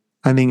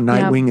 I think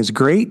Nightwing is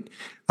great.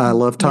 I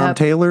love Tom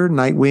Taylor.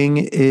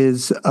 Nightwing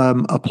is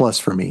a plus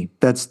for me.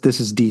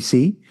 This is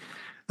DC.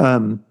 I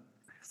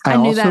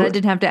knew that. I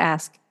didn't have to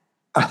ask.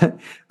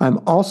 I'm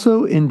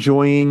also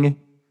enjoying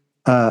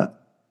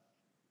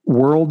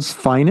World's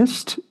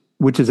Finest,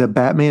 which is a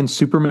Batman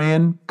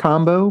Superman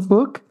combo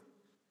book.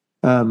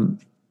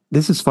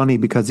 This is funny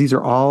because these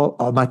are all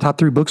my top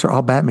 3 books are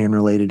all Batman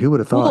related. Who would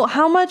have thought? Well,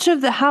 how much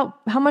of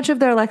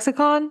their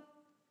lexicon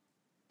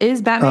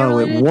is Batman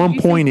related? At one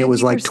point it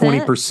was like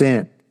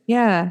 20%.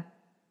 Yeah.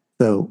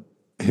 So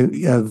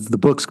of the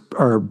books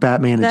are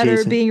Batman that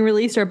adjacent. Are being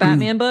released are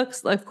Batman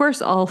books. Of course,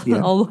 all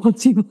the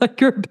ones you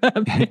like are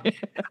Batman.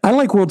 I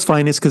like World's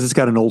Finest because it's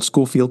got an old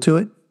school feel to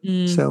it.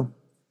 So,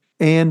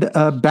 and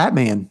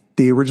Batman,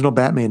 the original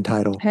Batman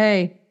title.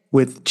 Hey.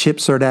 With Chip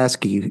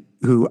Zdarsky,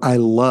 who I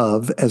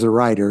love as a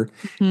writer.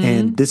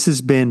 And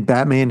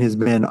Batman has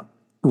been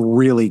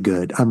really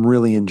good. I'm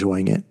really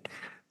enjoying it.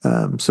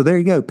 So there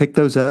you go. Pick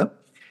those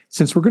up.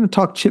 Since we're going to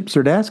talk Chip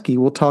Zdarsky,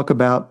 we'll talk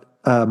about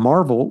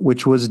Marvel,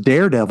 which was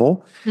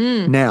Daredevil.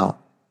 Now,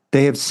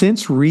 they have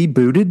since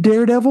rebooted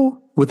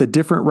Daredevil with a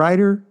different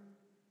writer.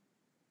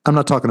 I'm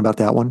not talking about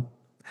that one.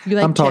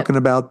 I'm talking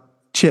about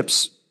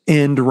Chip's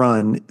end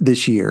run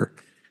this year.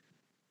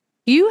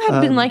 You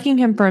have been liking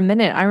him for a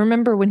minute. I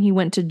remember when he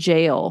went to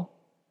jail.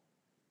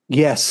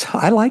 Yes,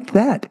 I liked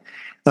that.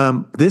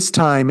 This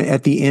time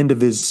at the end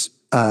of his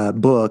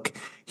book,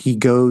 he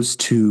goes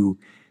to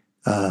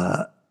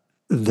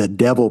the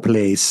devil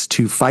place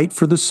to fight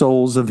for the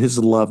souls of his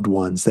loved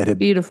ones that have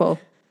beautiful.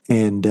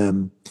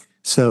 And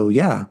so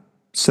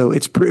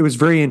it was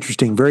very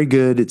interesting, very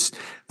good. It's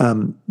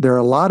there are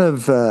a lot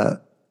of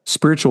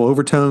spiritual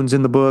overtones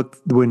in the book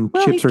when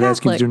Chip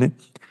Zdarsky was doing it.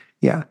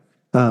 Yeah.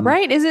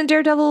 Right? Isn't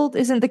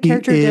the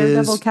character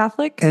Daredevil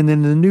Catholic? And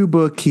then in the new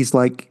book, he's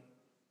like,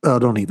 oh,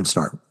 don't even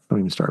start.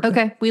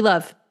 Okay. We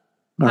love.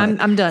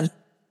 I'm done.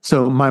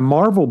 So my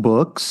Marvel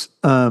books,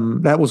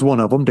 that was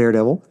one of them,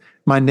 Daredevil.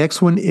 My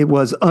next one, it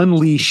was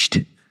Unleashed,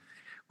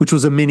 which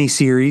was a mini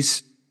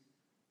series.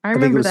 I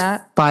remember think it was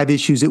that. 5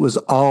 issues. It was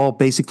all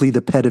basically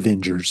the Pet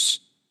Avengers.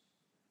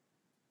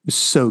 It was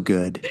so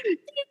good.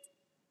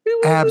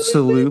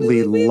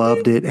 Absolutely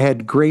loved it.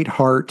 Had great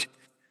heart.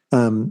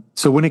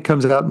 So when it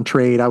comes out in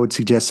trade, I would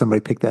suggest somebody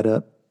pick that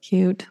up.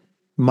 Cute.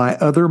 My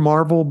other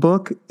Marvel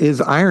book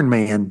is Iron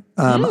Man.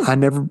 I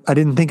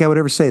didn't think I would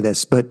ever say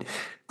this, but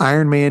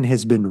Iron Man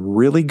has been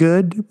really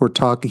good.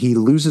 He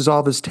loses all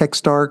of his tech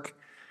Stark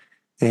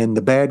and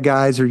the bad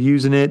guys are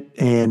using it.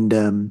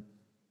 And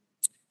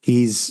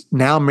he's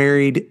now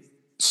married,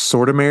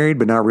 sort of married,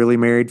 but not really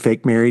married,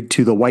 fake married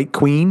to the White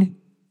Queen,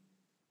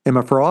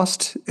 Emma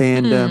Frost.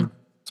 And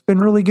it's been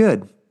really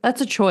good.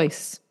 That's a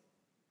choice.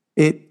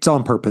 It's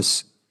on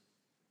purpose.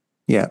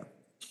 Yeah.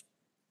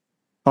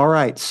 All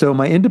right. So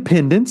my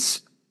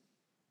independents,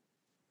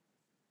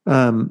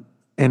 and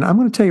I'm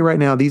going to tell you right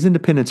now, these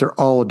independents are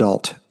all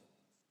adult.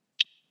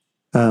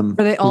 Are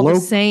they all the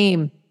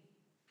same?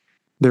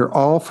 They're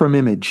all from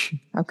Image.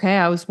 Okay.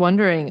 I was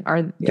wondering,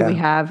 do we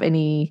have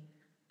any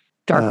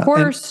Dark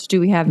Horse? Do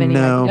we have any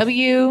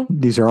IDW?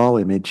 These are all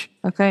Image.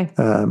 Okay.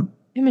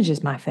 Image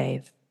is my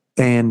fave.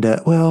 And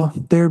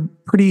they're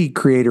pretty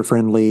creator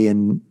friendly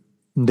and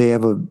they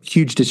have a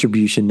huge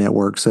distribution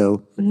network.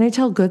 So and they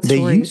tell good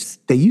stories.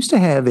 They used to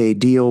have a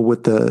deal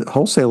with the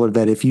wholesaler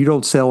that if you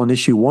don't sell an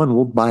issue 1,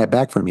 we'll buy it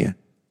back from you.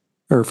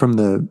 Or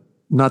from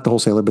not the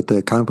wholesaler, but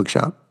the comic book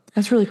shop.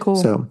 That's really cool.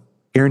 So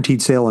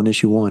guaranteed sale on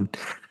issue 1.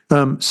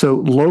 So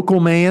Local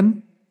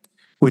Man,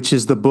 which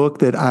is the book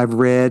that I've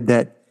read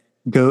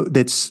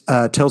that's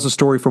tells a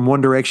story from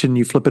One Direction.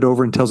 You flip it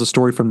over and tells a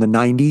story from the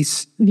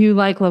 90s. You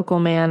like Local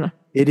Man.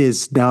 It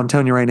is. Now I'm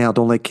telling you right now,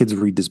 don't let kids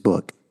read this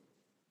book.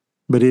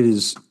 But it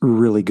is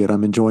really good.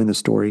 I'm enjoying the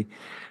story.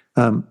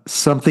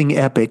 Something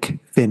Epic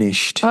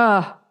finished.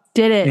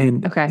 Did it.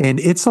 And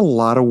it's a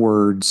lot of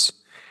words.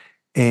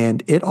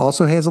 And it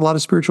also has a lot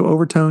of spiritual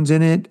overtones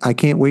in it. I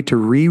can't wait to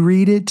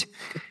reread it.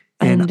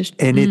 And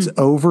it's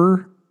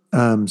over.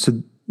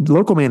 So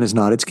Local Man is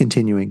not. It's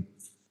continuing.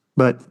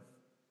 But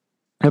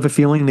I have a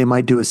feeling they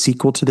might do a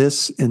sequel to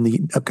this in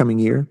the upcoming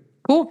year.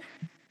 Cool.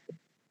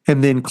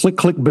 And then Click,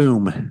 Click,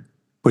 Boom,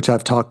 which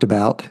I've talked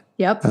about.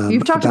 Yep.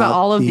 You've talked about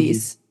all of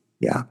these.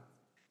 Yeah.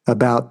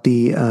 About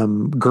the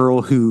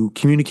girl who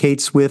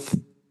communicates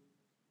with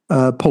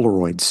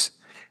Polaroids.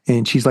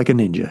 And she's like a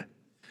ninja.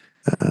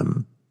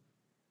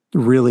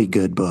 Really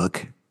good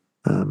book.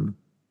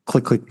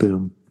 Click, Click,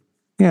 Boom.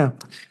 Yeah.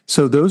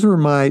 So those were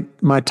my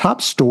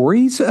top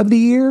stories of the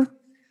year.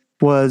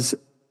 Was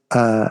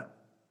there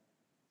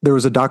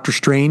was a Doctor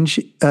Strange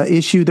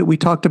issue that we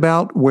talked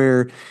about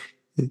where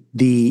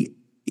he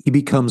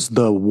becomes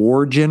the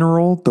war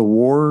general,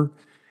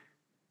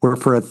 where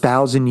for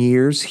 1,000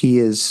 years he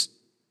has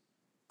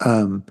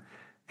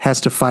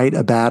to fight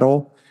a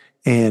battle,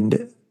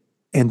 and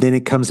then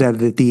it comes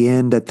out at the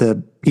end that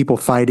the people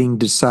fighting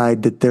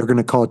decide that they're going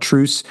to call a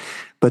truce,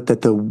 but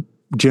that the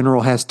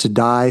general has to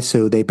die,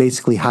 so they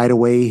basically hide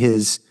away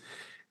his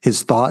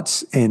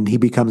thoughts, and he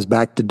becomes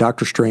back to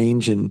Doctor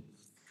Strange. And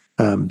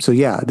so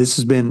yeah,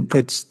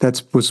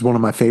 that was one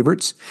of my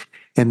favorites.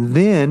 And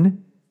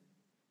then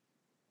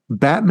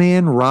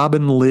Batman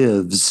Robin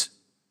Lives.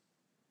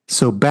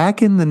 So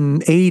back in the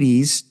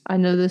 80s, I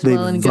know this they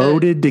well and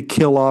voted to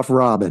kill off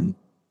Robin,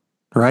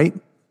 right?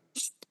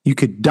 You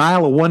could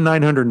dial a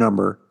 1-900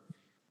 number,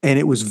 and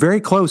it was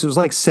very close. It was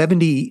like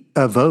 70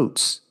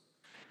 votes.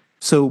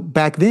 So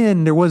back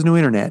then, there was no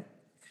internet.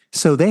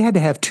 So they had to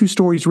have two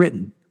stories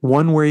written,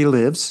 one where he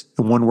lives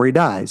and one where he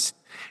dies.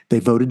 They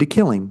voted to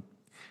kill him.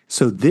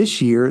 So this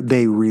year,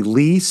 they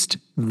released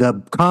the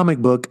comic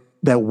book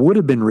that would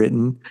have been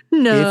written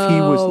if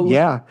he was,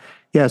 yeah.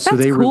 So that's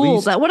they cool.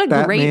 released What a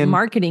Batman. great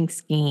marketing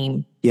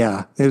scheme.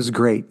 Yeah, it was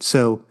great.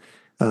 So,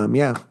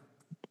 yeah.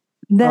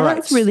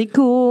 That's really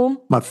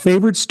cool. My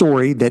favorite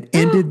story that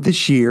ended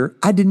this year,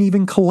 I didn't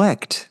even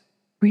collect.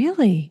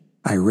 Really?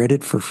 I read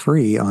it for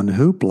free on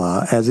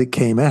Hoopla as it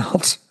came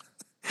out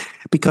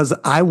because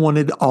I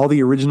wanted all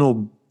the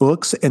original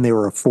books and they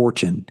were a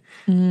fortune.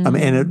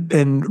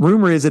 And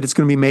rumor is that it's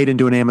going to be made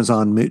into an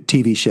Amazon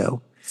TV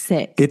show.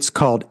 Sick. It's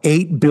called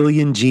 8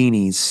 Billion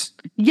Genies.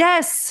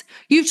 Yes.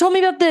 You've told me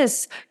about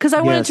this because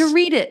I wanted to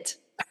read it.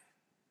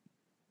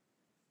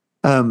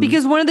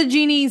 Because one of the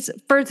genies,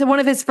 one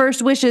of his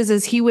first wishes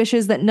is he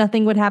wishes that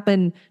nothing would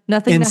happen,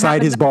 nothing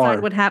inside his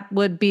bar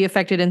would be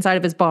affected inside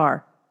of his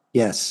bar.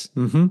 Yes,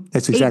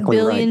 that's exactly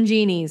right. 8 billion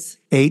genies.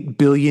 8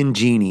 billion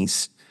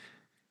genies.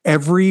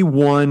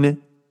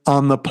 Everyone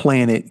on the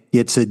planet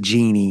gets a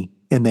genie,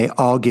 and they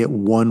all get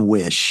one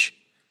wish.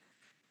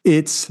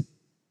 It's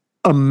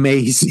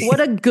amazing.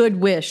 What a good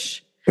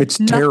wish! It's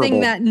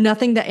terrible.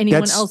 Nothing that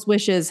anyone else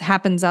wishes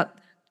happens up.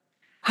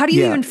 How do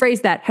you even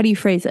phrase that? How do you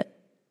phrase it?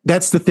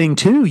 That's the thing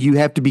too. You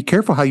have to be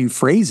careful how you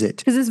phrase it.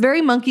 Because it's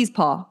very monkey's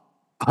paw.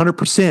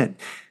 100%.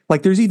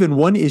 Like there's even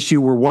one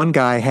issue where one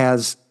guy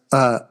has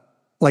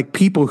like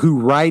people who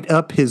write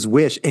up his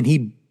wish and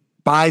he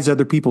buys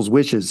other people's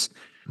wishes.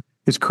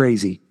 It's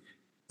crazy.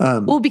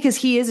 Well, because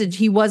he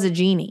was a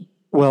genie.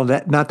 Well,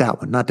 not that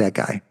one, not that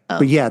guy. Oh.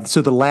 But yeah,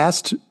 so the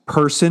last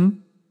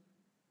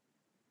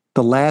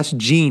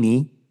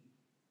genie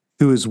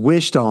who is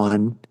wished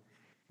on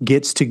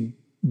gets to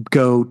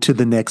go to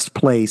the next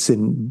place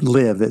and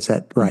live. Is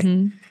that right?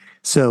 Mm-hmm.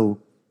 So,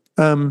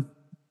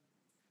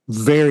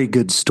 very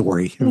good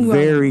story.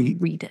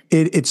 Read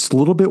it. It's a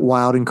little bit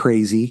wild and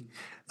crazy,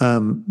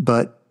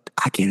 but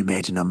I can't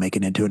imagine I'm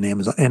making it into an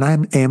Amazon. And I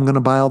am going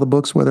to buy all the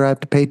books, whether I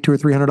have to pay $200 or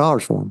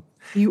 $300 for them.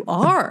 You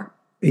are?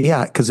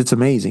 Yeah, because it's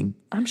amazing.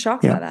 I'm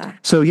shocked by that.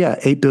 So yeah,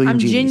 8 billion I'm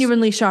genies.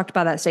 genuinely shocked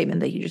by that statement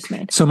that you just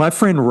made. So my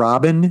friend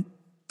Robin,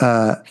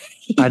 I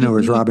know her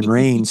as Robin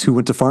Rains, who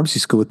went to pharmacy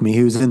school with me,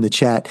 who was in the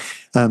chat.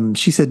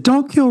 She said,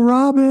 "Don't kill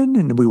Robin."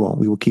 And we won't.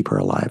 We will keep him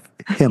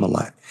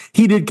alive.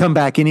 He did come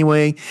back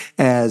anyway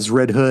as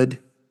Red Hood.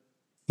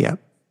 Yeah.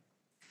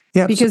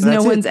 Yeah. Because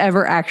no one's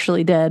ever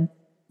actually dead.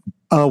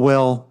 Oh,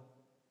 well,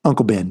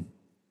 Uncle Ben.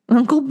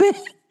 Uncle Ben.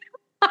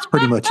 That's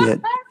pretty much it.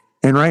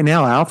 And right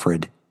now,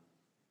 Alfred.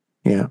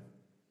 Yeah.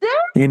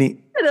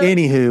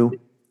 Anywho,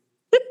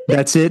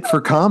 that's it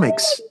for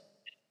comics.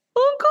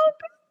 Uncle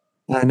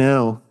Ben. I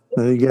know.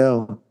 There you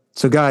go.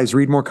 So, guys,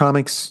 read more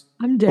comics.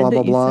 I'm dead.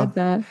 Blah, blah, said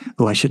that.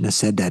 Oh, I shouldn't have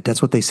said that.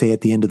 That's what they say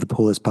at the end of the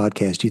Pull List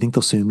podcast. Do you think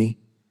they'll sue me?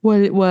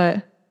 What?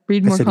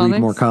 Read more comics?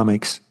 Read more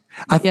comics.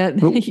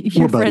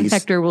 Your friend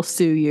Hector will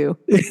sue you.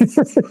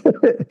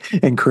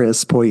 And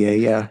Chris Poirier,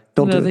 yeah.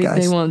 Don't do it,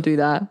 guys. They won't do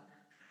that.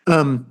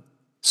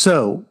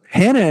 So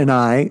Hannah and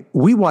I,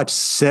 we watched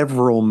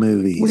several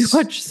movies. We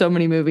watched so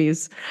many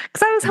movies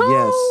because I was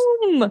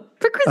home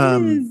for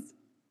Christmas.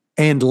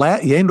 And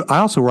I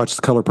also watched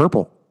The Color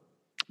Purple.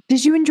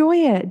 Did you enjoy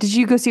it? Did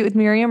you go see it with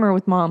Miriam or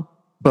with Mom?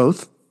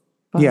 Both.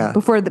 Yeah.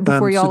 Before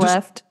y'all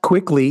left?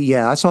 Quickly,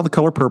 I saw The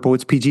Color Purple.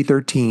 It's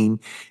PG-13.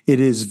 It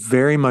is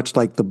very much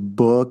like the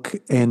book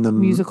and the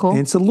musical. And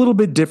it's a little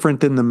bit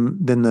different than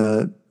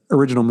the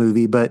original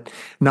movie, but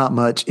not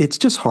much. It's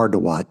just hard to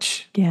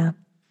watch. Yeah.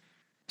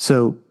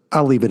 So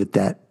I'll leave it at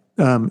that.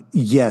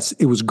 Yes,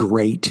 it was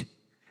great.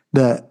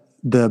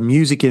 The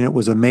music in it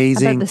was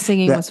amazing. I thought the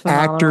singing was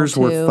phenomenal. Actors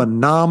were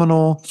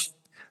phenomenal.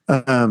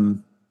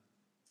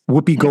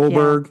 Whoopi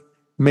Goldberg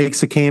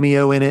makes a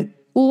cameo in it.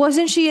 Well,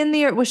 was she in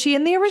the original?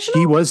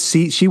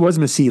 She was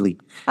Miss Seeley.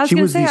 I was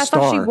going to say, I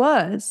thought she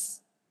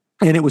was.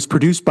 And it was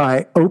produced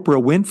by Oprah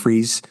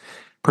Winfrey's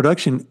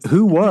production,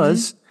 who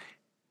was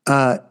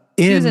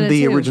in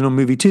the original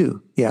movie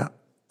too. Yeah.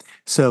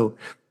 So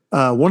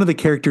one of the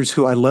characters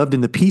who I loved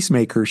in The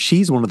Peacemaker,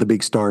 she's one of the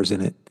big stars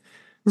in it.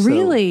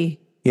 Really?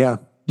 So, yeah.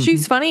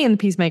 She's funny in The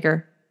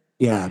Peacemaker.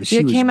 Yeah.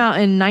 It came out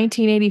in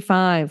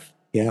 1985.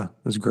 Yeah, it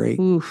was great.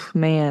 Oof,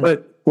 man.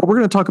 But what we're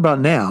going to talk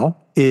about now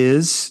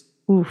is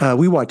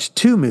we watched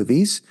two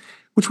movies.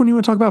 Which one do you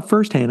want to talk about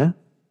first, Hannah?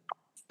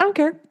 I don't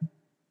care.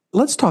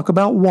 Let's talk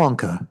about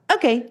Wonka.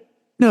 Okay.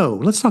 No,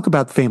 let's talk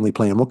about Family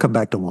Plan. We'll come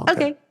back to Wonka.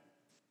 Okay.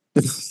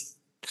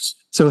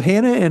 So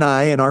Hannah and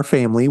I and our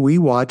family, we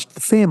watched The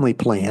Family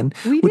Plan,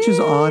 which is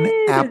on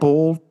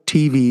Apple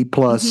TV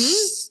Plus.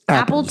 Mm-hmm.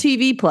 Apple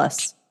TV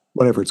Plus.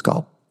 Whatever it's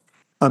called.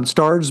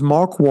 Stars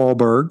Mark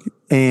Wahlberg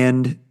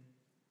and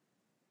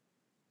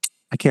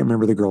I can't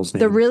remember the girl's name.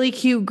 The really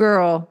cute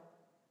girl.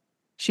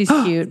 She's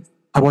cute.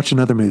 I watched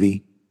another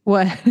movie.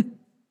 What?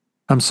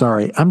 I'm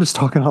sorry. I'm just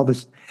talking all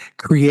this.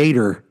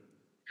 Creator.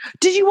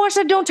 Did you watch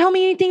that? Don't tell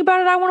me anything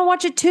about it. I want to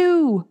watch it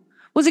too.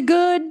 Was it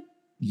good?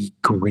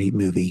 Great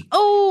movie.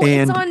 Oh,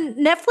 and it's on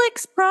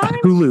Netflix Prime?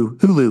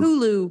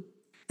 Hulu.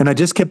 And I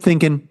just kept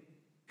thinking,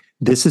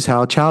 this is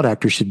how a child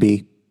actor should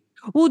be.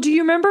 Well, do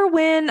you remember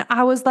when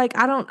I was like,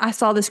 I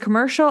saw this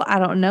commercial. I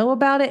don't know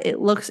about it. It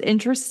looks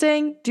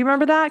interesting. Do you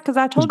remember that? Because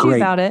I told you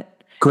about it.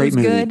 Great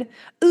movie. Good.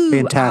 Ooh,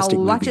 fantastic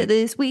I'll watch movie. it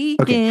this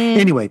weekend. Okay.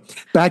 Anyway,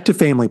 back to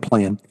Family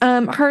Plan.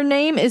 Her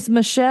name is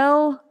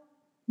Michelle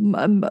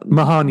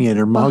Mahanian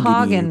or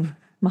Mahagan.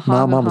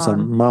 Well,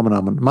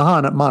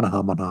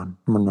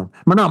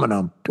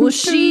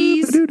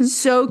 she's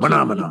so cute.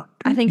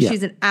 I think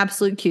she's an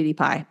absolute cutie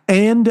pie.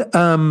 And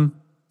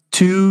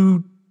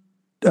two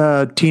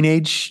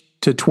teenage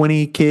to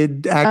 20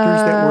 kid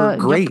actors that were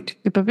great.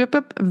 Yep.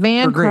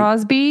 Van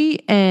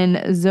Crosby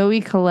and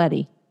Zoe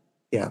Colletti.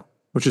 Yeah,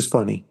 which is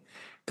funny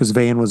because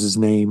Van was his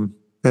name.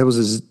 That was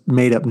his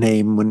made up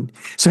name.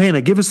 So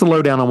Hannah, give us the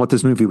lowdown on what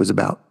this movie was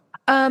about.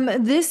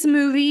 This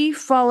movie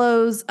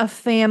follows a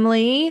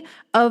family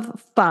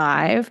of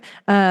 5.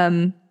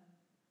 The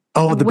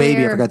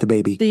baby. I forgot the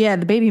baby. The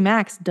baby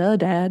Max. Duh,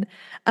 Dad.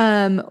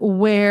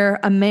 Where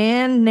a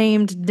man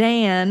named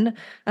Dan,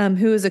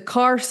 who is a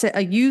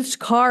used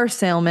car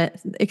salesman.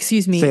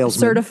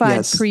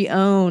 Certified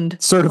pre-owned.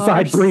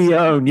 Certified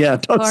pre-owned. Yeah.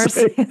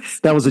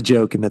 That was a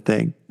joke in the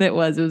thing. It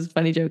was a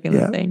funny joke in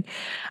the thing.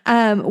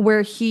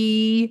 Where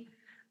he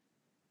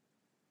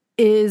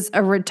is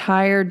a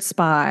retired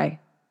spy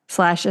 /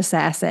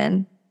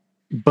 assassin.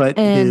 But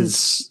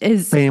his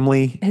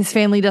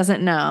family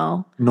doesn't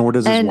know. Nor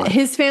does his wife. And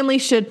his family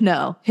should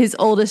know. His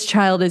oldest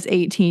child is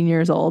 18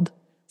 years old.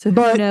 So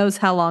who knows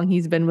how long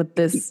he's been with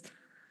this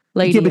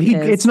lady. Yeah, but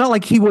it's not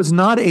like he was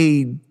not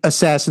a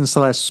assassin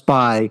 /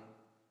 spy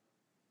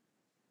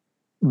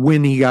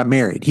when he got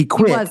married. He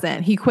quit. He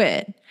wasn't. He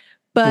quit.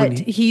 But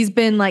he's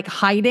been like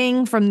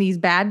hiding from these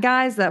bad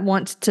guys that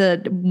want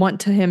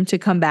him to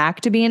come back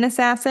to be an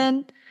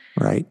assassin.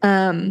 Right.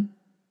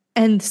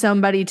 And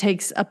somebody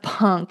takes an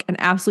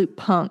absolute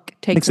punk,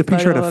 takes a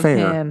picture at a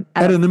fair,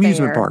 at an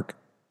amusement park.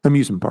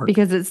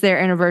 Because it's their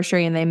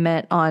anniversary and they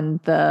met on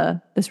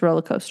this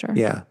roller coaster.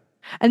 Yeah.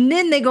 And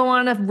then they go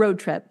on a road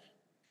trip.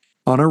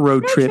 On a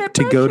road trip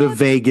to go to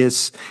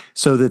Vegas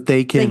so that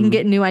they can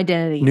get new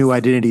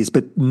identities.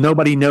 But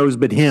nobody knows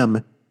but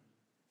him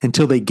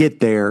until they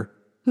get there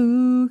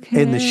and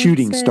the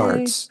shooting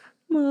starts.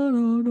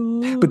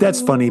 But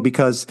that's funny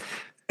because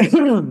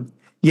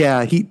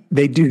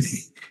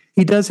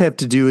he does have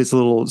to do his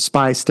little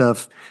spy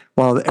stuff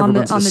while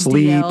everyone's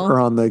asleep or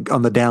on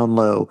the down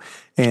low.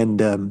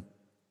 And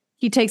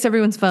he takes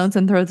everyone's phones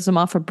and throws them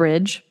off a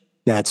bridge.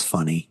 That's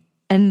funny.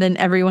 And then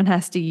everyone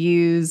has to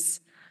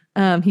use,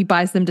 he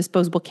buys them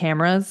disposable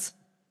cameras.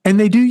 And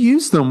they do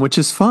use them, which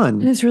is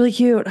fun. It's really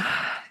cute.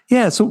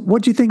 Yeah. So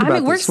what do you think about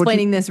this? We're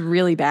explaining this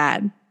really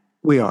bad.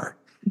 We are.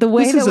 The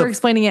way that we're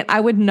explaining it, I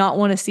would not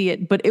want to see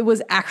it, but it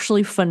was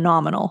actually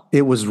phenomenal.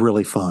 It was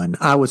really fun.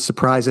 I was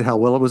surprised at how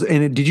well it was.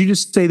 And did you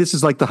just say this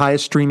is like the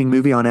highest streaming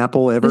movie on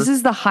Apple ever? This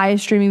is the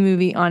highest streaming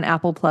movie on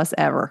Apple Plus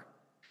ever.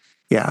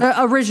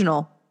 Yeah.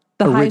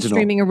 Highest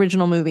streaming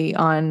original movie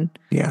on.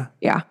 Yeah.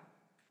 Yeah.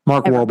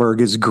 Mark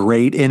Wahlberg is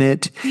great in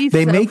it.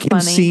 They make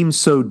him seem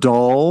so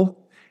dull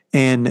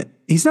and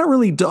he's not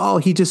really dull.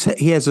 He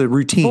has a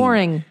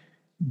routine.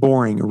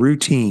 Boring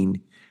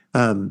routine.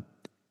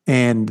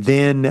 And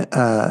then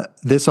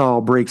this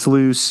all breaks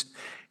loose,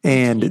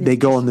 and they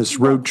go on this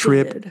road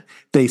trip.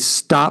 They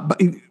stop.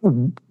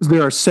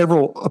 There are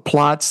several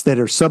plots that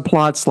are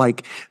subplots,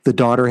 like the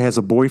daughter has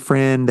a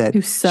boyfriend that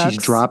she's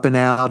dropping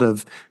out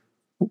of.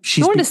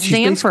 She's going to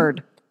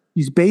Stanford.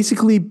 She's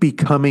basically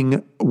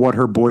becoming what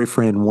her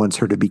boyfriend wants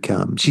her to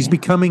become. She's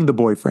becoming the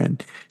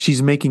boyfriend.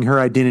 She's making her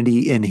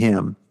identity in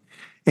him.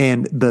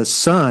 And the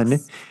son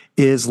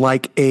is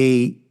like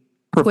a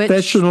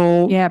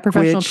professional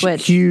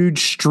Twitch,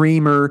 huge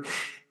streamer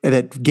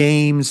that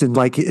games and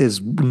like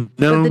is known.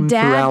 But the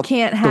dad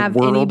can't have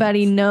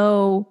anybody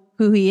know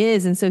who he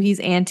is, and so he's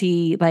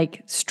anti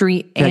tech,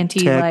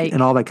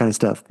 and all that kind of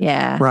stuff.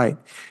 Yeah, right.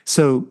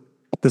 So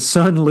the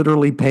son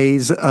literally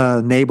pays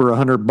a neighbor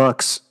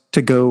 $100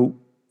 to go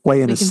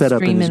play in a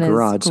setup in his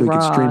garage, so he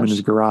can stream in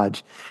his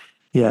garage.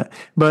 Yeah,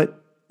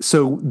 but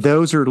so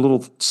those are little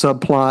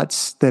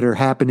subplots that are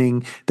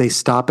happening. They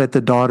stop at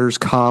the daughter's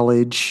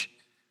college.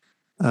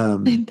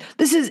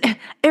 This is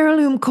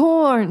heirloom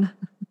corn.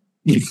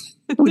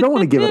 We don't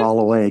want to give it all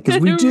away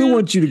because we do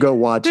want you to go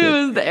watch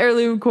it. The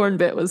heirloom corn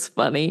bit was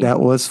funny.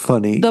 That was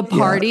funny. The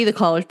party, the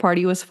college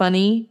party was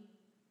funny.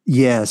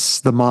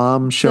 Yes, the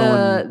mom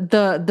showing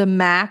the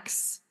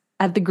Max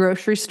at the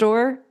grocery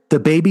store. The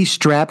baby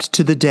strapped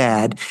to the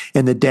dad,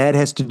 and the dad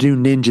has to do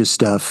ninja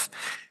stuff.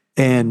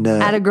 And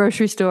at a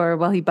grocery store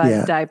while he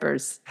buys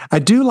diapers. I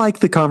do like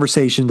the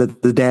conversation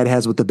that the dad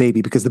has with the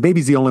baby, because the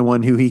baby's the only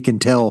one who he can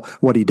tell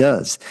what he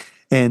does.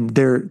 And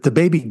the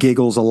baby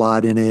giggles a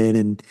lot in it,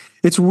 and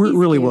it's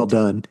really well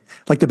done.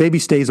 Like the baby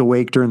stays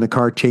awake during the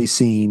car chase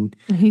scene.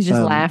 He's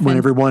just laughing. When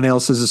everyone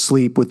else is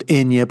asleep with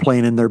Enya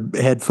playing in their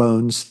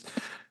headphones.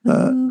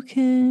 Who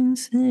can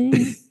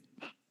say?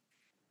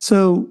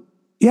 So,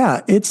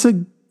 yeah, it's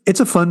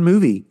a fun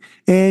movie.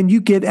 And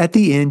you get at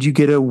the end, you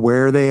get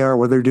where they are,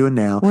 what they're doing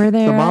now. Where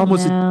they the are mom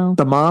was now.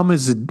 The mom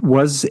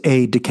was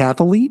a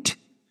decathlete,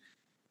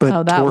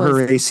 but tore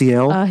her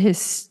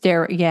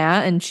ACL.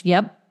 Yeah, and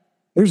yep.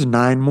 There's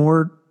 9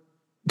 more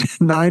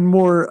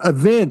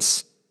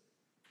events.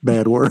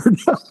 Bad word.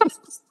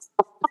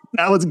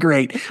 That was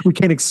great. We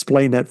can't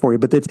explain that for you,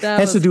 but it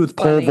has to do with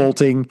pole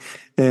vaulting.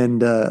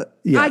 And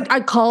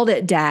I called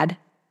it, Dad.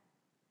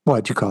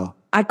 What'd you call?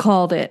 I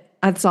called it.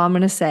 That's all I'm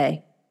going to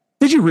say.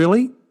 Did you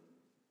really?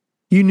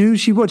 You knew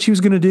what she was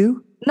going to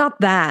do?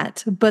 Not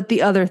that, but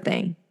the other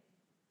thing.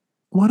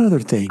 What other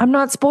thing? I'm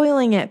not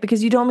spoiling it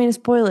because you don't mean to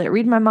spoil it.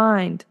 Read my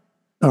mind.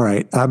 All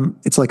right.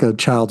 It's like a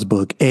child's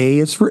book. A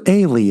is for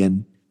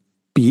alien.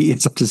 B, I'm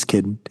just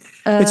kidding.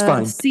 It's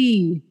fine.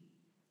 C.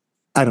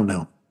 I don't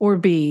know. Or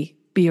B.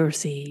 B or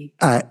C.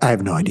 I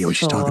have no idea what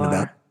she's talking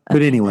about.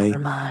 But anyway,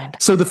 never mind.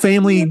 So the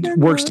family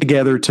works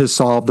together to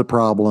solve the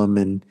problem,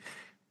 and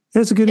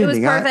it's a good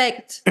ending. It was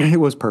perfect. It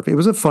was perfect. It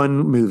was a fun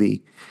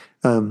movie.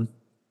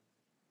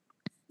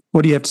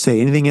 What do you have to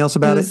say? Anything else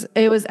about it?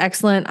 It was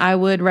excellent. I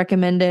would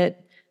recommend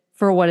it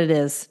for what it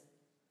is.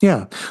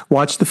 Yeah.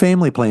 Watch The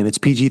Family Plan. It's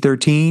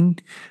PG-13.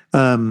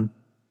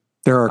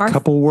 There are a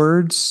couple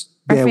words.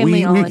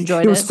 We all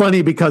enjoyed it. It was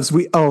funny because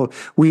Hannah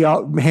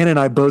and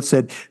I both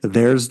said,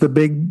 there's the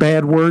big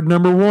bad word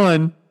number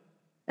 1.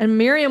 And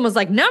Miriam was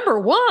like, number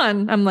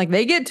 1. I'm like,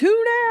 they get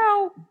 2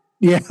 now.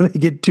 Yeah, they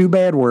get 2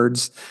 bad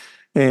words.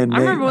 And I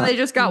remember when they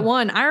just got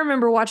 1. I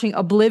remember watching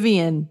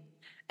Oblivion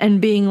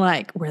and being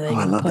like, where are they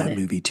going to put it? I love that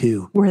movie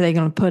too. Where are they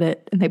going to put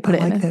it? And they put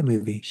it in that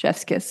movie.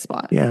 Chef's Kiss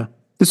spot. Yeah.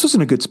 This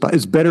wasn't a good spot.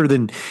 It's better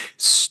than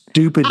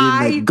stupid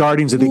in the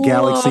Guardians of the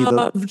Galaxy.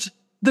 Loved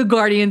the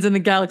Guardians in the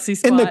Galaxy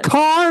spot. In the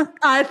car?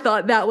 I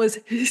thought that was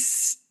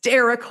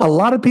hysterical. A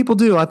lot of people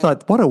do. I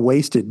thought, what a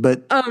wasted,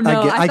 but oh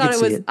no, I thought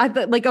it was. I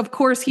thought, like, of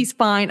course he's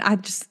fine.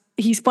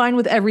 He's fine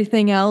with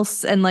everything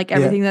else and like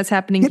everything that's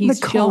happening.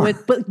 He's chill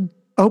with, but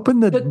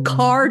open the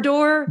car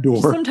door.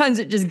 Sometimes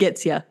it just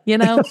gets you, you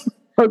know?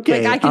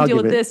 Okay. Like I can deal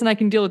with this and I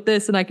can deal with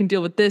this and I can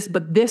deal with this,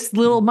 but this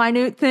little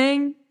minute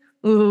thing,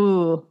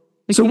 ooh.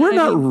 So we're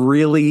not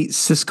really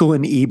Siskel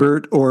and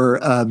Ebert or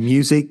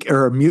music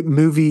or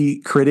movie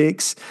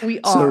critics.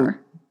 We are. So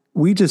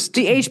we just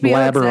the HBO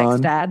blabber execs,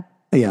 on. Dad.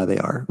 Yeah, they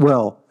are.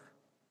 Well,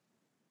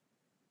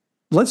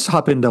 let's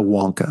hop into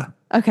Wonka.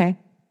 Okay.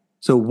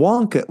 So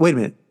Wonka, wait a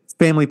minute.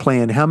 Family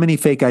Plan. How many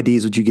fake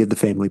IDs would you give the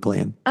Family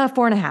Plan?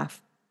 4.5.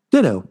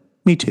 Ditto.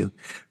 Me too.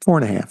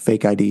 4.5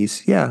 fake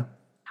IDs. Yeah.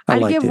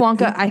 I'd give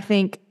Wonka, I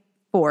think,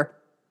 4.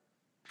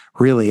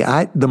 Really?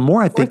 The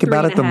more I think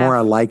about it, the more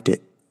I liked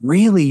it.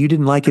 Really? You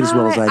didn't like it as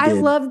well as I did? I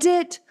loved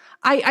it.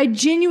 I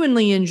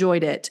genuinely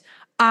enjoyed it.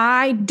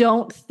 I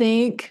don't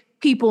think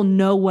people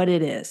know what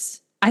it is.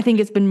 I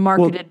think it's been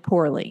marketed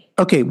poorly.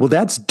 Okay, well,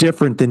 that's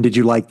different than did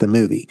you like the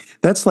movie?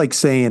 That's like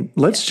saying,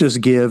 let's just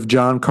give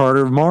John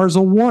Carter of Mars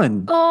a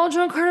 1. Oh,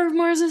 John Carter of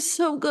Mars is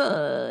so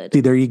good.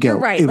 See, there you go. You're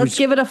right. Let's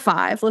give it a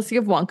 5. Let's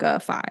give Wonka a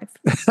 5.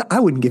 I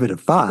wouldn't give it a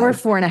 5. Or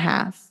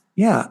 4.5.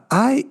 Yeah,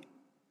 I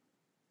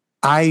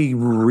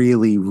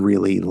really,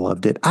 really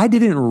loved it. I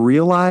didn't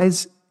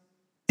realize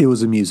it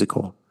was a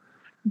musical.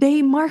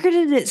 They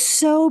marketed it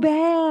so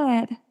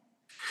bad.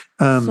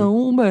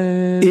 So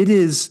bad. It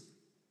is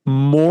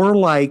more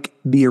like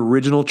the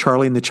original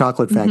Charlie and the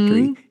Chocolate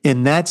Factory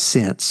in that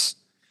sense.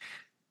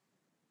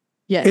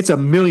 Yes. It's a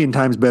million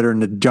times better than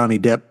the Johnny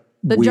Depp.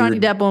 The Johnny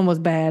Depp one was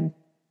bad.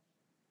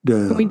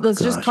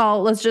 Let's just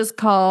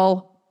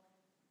call.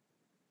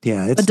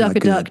 Yeah, it's a duck not a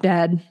good. duck,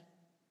 Dad.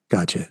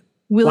 Gotcha.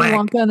 Willy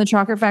Wonka and the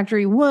Chocolate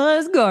Factory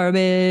was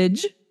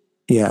garbage.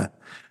 Yeah.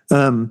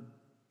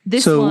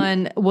 This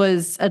one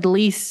was at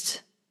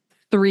least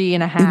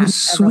 3.5. It was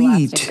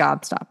sweet.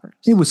 Gobstoppers.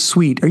 It was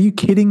sweet. Are you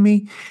kidding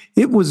me?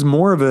 It was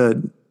more of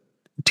a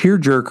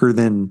tearjerker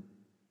than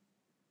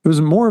it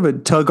was more of a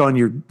tug on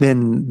your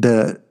than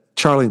the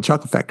Charlie and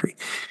Chocolate Factory.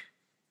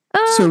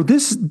 So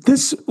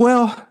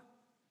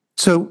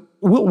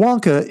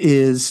Wonka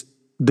is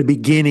the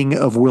beginning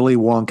of Willy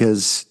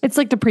Wonka's. It's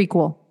like the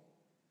prequel.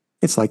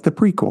 It's like the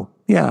prequel.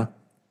 Yeah.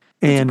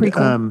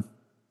 And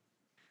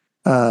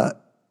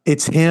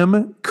it's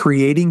him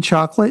creating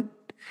chocolate.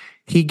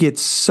 He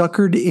gets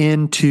suckered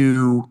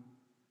into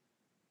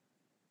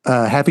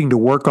having to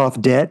work off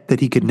debt that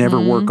he could never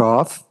work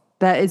off.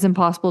 That is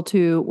impossible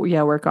to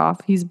work off.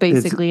 He's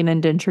basically an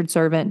indentured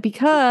servant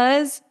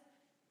because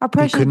our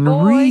precious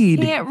boy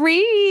can't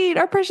read.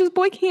 Our precious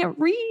boy can't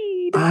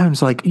read. I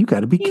was like, you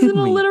got to be kidding me. He's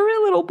an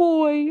illiterate little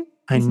boy.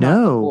 He's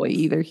not a boy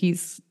either.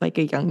 He's like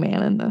a young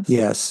man in this.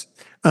 Yes.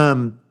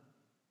 And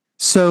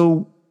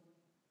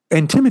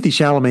Timothy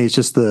Chalamet is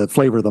just the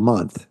flavor of the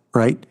month,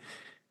 right?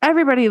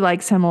 Everybody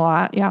likes him a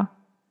lot. Yeah.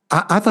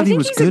 I thought he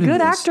was good. He's a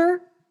good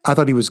actor. I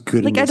thought he was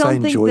good in this. I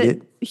enjoyed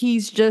it.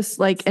 He's just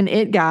like an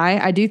it guy.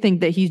 I do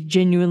think that he's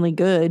genuinely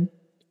good.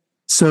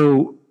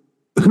 So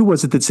who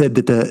was it that said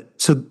that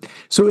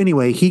so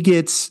anyway,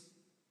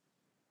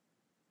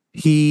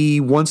 he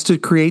wants to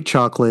create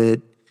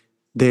chocolate.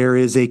 There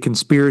is a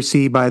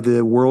conspiracy by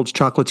the world's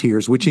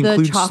chocolatiers, which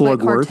includes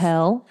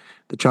Slugworth.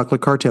 The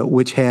Chocolate Cartel,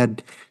 which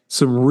had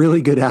some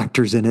really good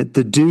actors in it.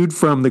 The dude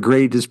from The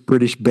Greatest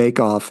British Bake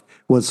Off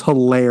was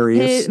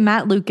hilarious.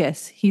 Matt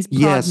Lucas. He's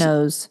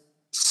Podnose.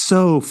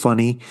 So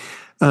funny.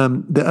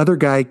 The other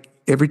guy,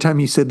 every time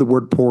he said the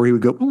word poor, he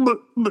would go.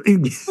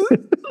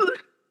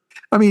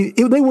 I mean,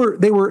 they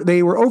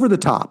were over the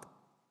top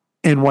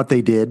in what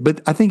they did,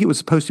 but I think it was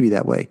supposed to be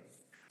that way.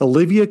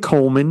 Olivia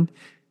Colman,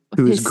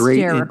 who is great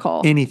in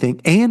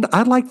anything, and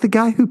I like the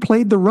guy who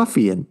played the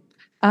ruffian.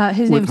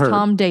 His name's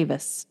Tom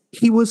Davis.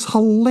 He was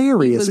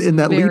hilarious in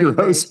that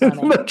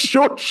Lederhosen, the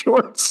short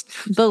shorts.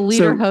 The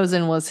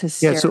Lederhosen was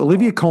hysterical. Yeah, so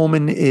Olivia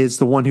Colman is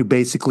the one who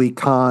basically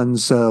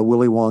cons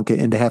Willy Wonka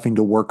into having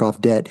to work off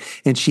debt.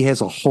 And she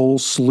has a whole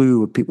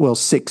slew of people,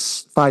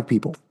 5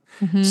 people,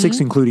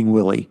 6 including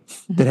Willy,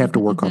 that have to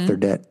work off their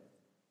debt.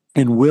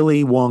 And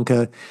Willy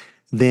Wonka,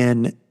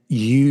 then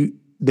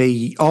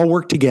they all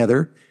work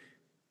together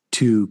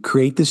to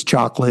create this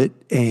chocolate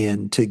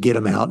and to get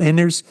them out. And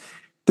there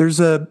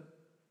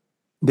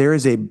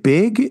is a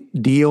big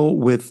deal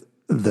with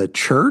the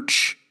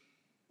church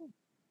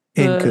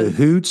in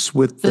cahoots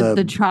with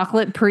the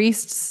chocolate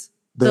priests,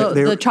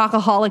 the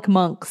chocoholic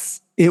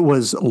monks. It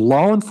was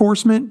law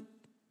enforcement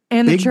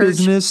and the big church.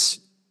 Business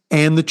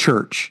and the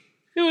church.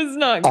 It was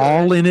not good.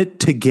 All in it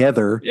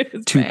together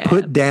to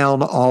put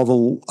down all the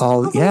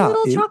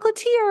little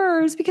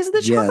chocolatiers because of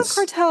the chocolate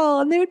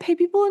cartel, and they would pay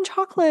people in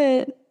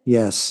chocolate.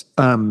 Yes.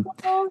 What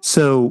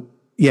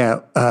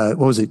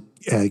was it?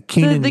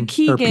 Keenan the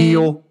Keegan. Or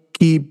Peel.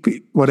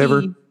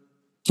 Whatever.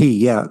 Key,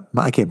 yeah.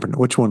 I can't pronounce.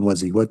 Which one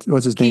was he? What's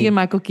his name?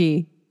 Keegan-Michael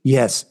Key.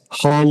 Yes.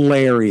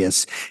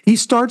 Hilarious. He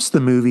starts the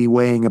movie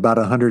weighing about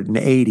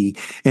 180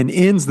 and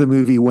ends the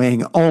movie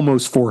weighing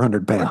almost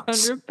 400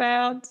 pounds. 400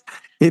 pounds.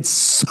 It's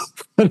so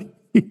funny.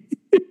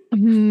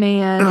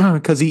 Man.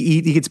 Because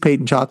he gets paid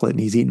in chocolate and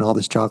he's eating all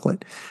this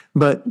chocolate.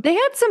 But they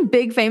had some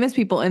big famous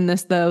people in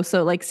this, though.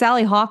 So, like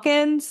Sally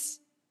Hawkins.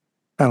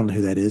 I don't know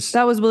who that is.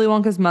 That was Willy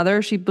Wonka's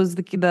mother. She was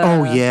the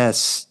Oh,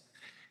 yes.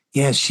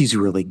 Yes, she's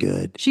really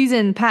good. She's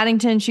in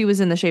Paddington. She was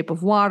in The Shape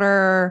of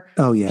Water.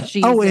 Oh, yeah.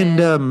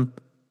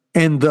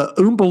 And the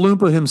Oompa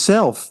Loompa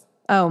himself.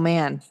 Oh,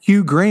 man.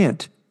 Hugh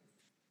Grant.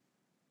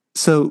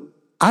 So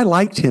I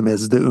liked him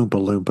as the Oompa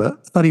Loompa.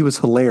 I thought he was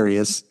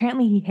hilarious.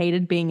 Apparently he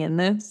hated being in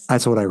this.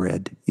 That's what I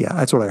read. Yeah,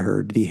 that's what I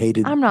heard. He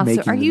hated I'm not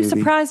making Are you the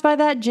movie. surprised by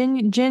that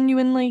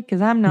genuinely?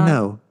 Because I'm not.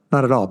 No,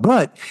 not at all.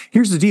 But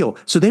here's the deal.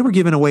 So they were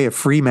giving away a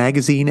free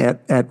magazine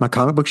at my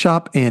comic book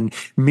shop. And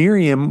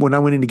Miriam, when I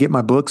went in to get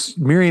my books,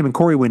 Miriam and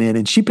Corey went in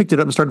and she picked it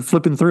up and started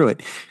flipping through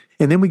it.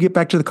 And then we get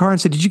back to the car and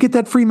said, "Did you get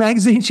that free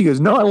magazine?" She goes,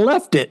 "No, I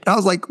left it." I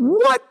was like,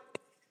 "What?"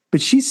 But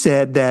she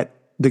said that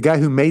the guy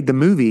who made the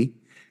movie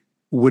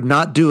would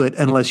not do it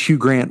unless Hugh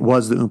Grant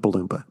was the Oompa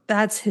Loompa.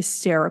 That's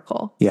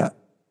hysterical. Yeah.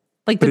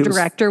 Like the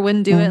director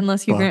wouldn't do it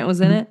unless Hugh Grant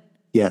was in it?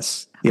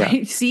 Yes. Yeah.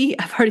 Right. See,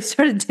 I've already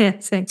started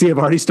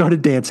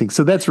dancing.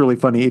 So that's really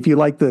funny. If you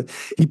like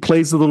he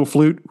plays the little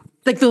flute.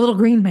 Like the little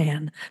green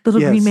man. The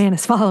little green man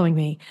is following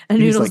me. And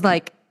Noodle's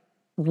like,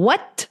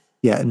 what?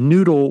 Yeah.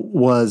 Noodle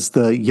was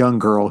the young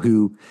girl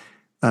who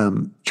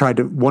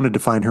wanted to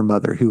find her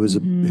mother who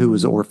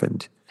was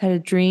orphaned. Had a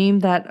dream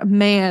that,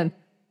 man.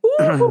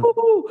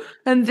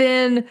 and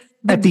then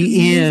At the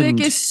music end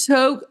is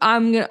so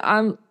I'm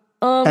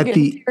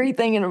getting teary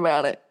thinking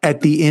about it.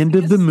 At the end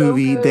of the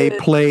movie, they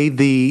play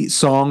the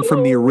song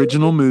from the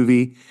original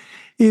movie.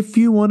 If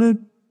you want to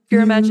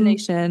Pure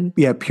Imagination.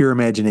 Yeah, Pure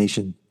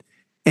Imagination.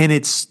 And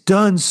it's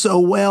done so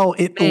well.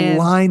 It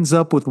lines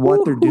up with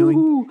what they're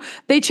doing.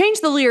 They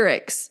changed the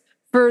lyrics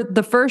for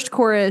the first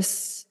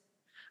chorus.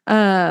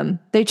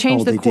 They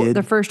changed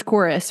the first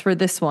chorus for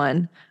this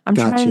one. I'm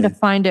trying to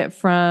find it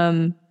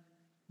from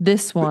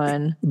this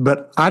one.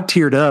 But I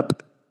teared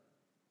up.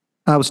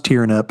 I was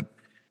tearing up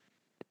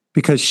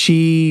because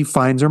she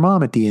finds her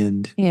mom at the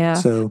end. Yeah.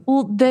 So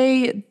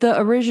the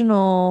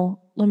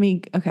original.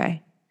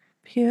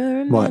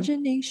 Pure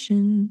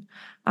Imagination.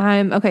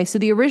 So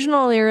the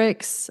original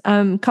lyrics,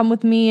 come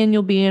with me and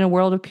you'll be in a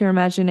world of pure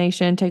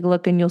imagination. Take a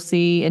look and you'll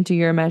see into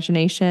your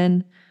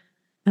imagination.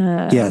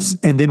 Yes.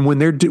 And then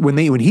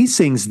when he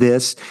sings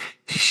this,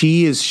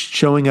 she is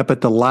showing up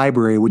at the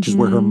library, which is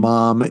where her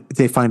mom,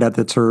 they find out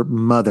that's her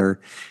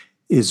mother,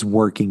 is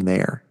working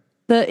there.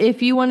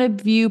 If you want to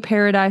view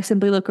paradise,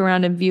 simply look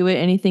around and view it.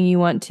 Anything you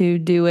want to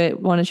do it,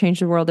 want to change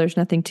the world, there's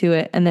nothing to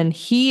it. And then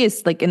he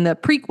is like in the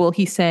prequel,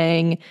 he's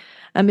saying,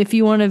 if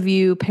you want to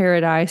view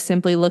paradise,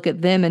 simply look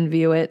at them and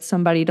view it.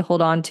 Somebody to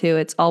hold on to.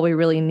 It's all we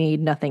really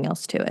need, nothing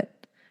else to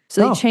it.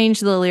 So they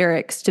changed the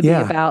lyrics to be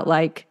about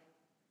like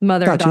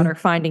mother and daughter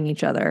finding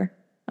each other.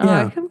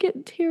 I'm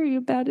getting teary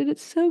about it.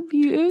 It's so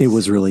beautiful. It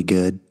was really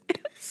good.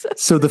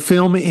 So the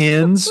film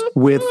ends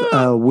with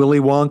Willy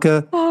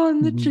Wonka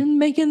and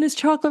making this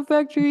chocolate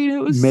factory. And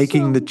it was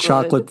creating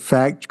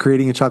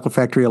a chocolate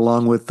factory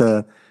along with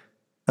the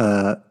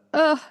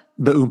Oompa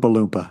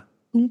Loompa.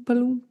 Oompa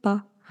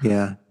Loompa.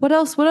 Yeah. What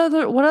else? What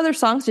other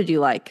songs did you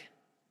like?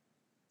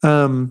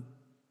 I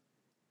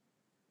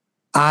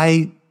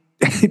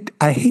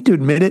hate to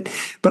admit it,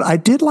 but I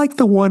did like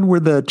the one where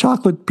the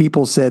chocolate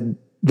people said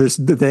this.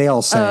 They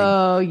all sang.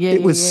 Oh yeah,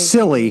 it was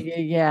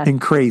silly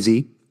and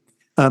crazy.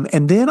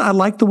 And then I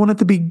liked the one at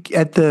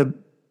the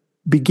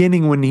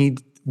beginning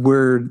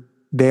where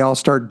they all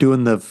start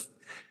doing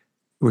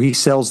where he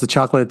sells the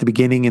chocolate at the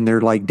beginning and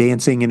they're like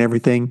dancing and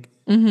everything.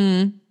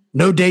 Mm-hmm.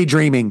 No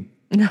daydreaming.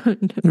 No.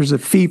 There's a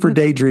fee for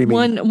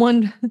daydreaming. What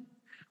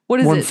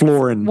is it?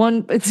 Florin.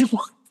 It's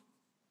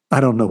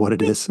I don't know what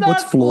it is.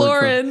 What's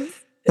Florin?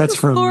 That's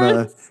from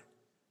it's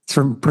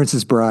from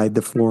Princess Bride,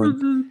 the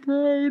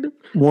Florin.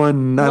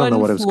 One, I don't know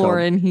what it was called.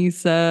 Florin, he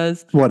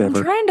says. Whatever.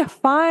 I'm trying to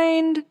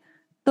find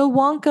the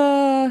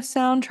Wonka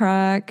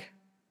soundtrack.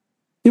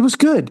 It was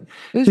good.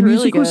 The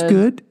music was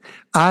good.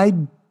 I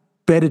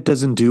bet it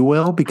doesn't do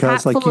well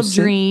because, like you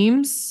said,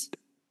 Dreams.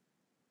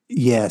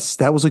 Yes,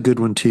 that was a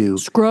good one too.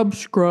 Scrub.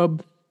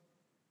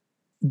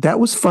 That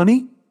was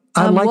funny.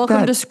 I like that.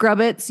 Welcome to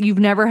Scrubbits. You've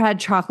never had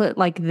chocolate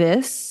like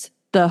this.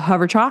 The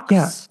Hover Chocks.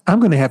 Yeah, I'm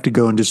going to have to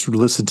go and just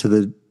listen to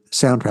the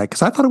soundtrack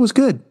because I thought it was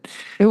good.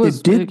 It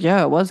was good.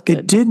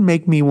 It did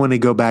make me want to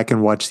go back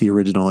and watch the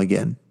original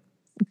again.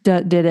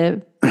 Did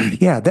it?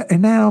 Yeah,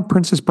 and now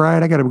Princess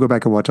Bride, I got to go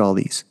back and watch all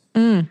these.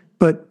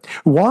 But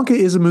Wonka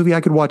is a movie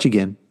I could watch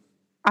again.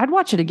 I'd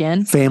watch it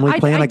again. Family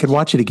Plan, I could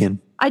watch it again.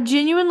 I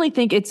genuinely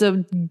think it's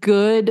a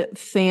good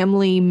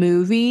family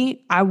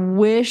movie. I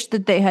wish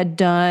that they had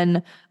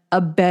done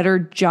a better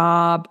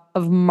job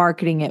of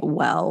marketing it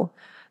well.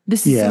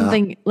 This is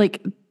something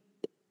like,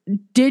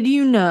 did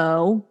you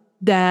know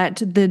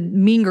that the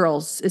Mean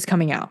Girls is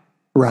coming out?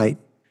 Right.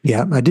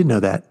 Yeah, I did know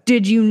that.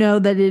 Did you know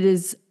that it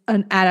is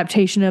an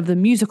adaptation of the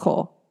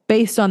musical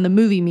based on the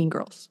movie Mean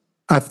Girls?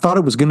 I thought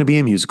it was going to be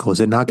a musical. Is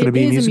it not going to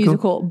be a musical? It is a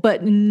musical,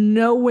 but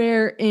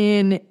nowhere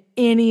in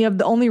any of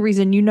the only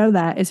reason you know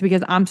that is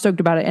because I'm stoked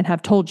about it and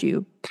have told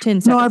you 10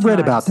 seconds. No, I've read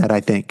about that,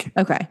 I think.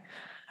 Okay.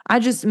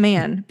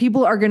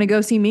 People are going to go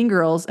see Mean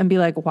Girls and be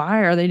like, why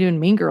are they doing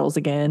Mean Girls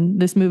again?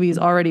 This movie is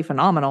already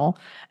phenomenal.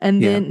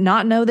 And then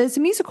not know that it's a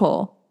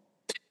musical.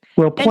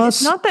 Well, plus. And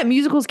it's not that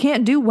musicals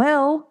can't do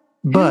well.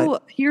 But who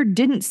here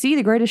didn't see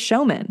The Greatest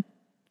Showman?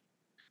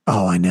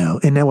 Oh, I know.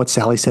 And now what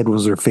Sally said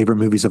was her favorite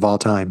movies of all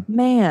time.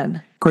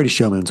 Man. Greatest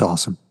Showman's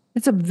awesome.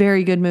 It's a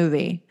very good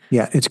movie.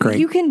 Yeah, it's great.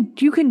 You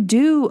can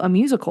do a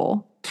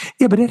musical.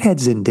 Yeah, but it had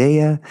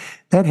Zendaya.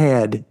 That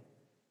had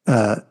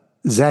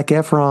Zac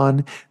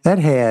Efron. That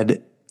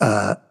had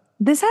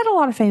this had a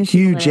lot of famous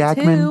Hugh people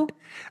Jackman.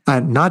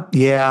 In it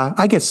too.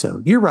 I guess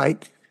so. You're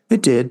right.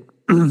 It did.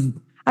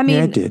 I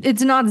mean, it did.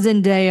 It's not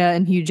Zendaya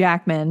and Hugh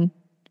Jackman.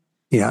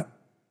 Yeah.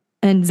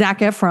 And Zac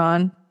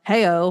Efron.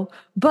 Heyo.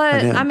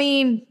 But I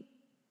mean,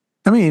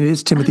 it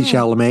is Timothy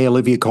Chalamet,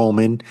 Olivia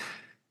Colman.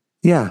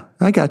 Yeah,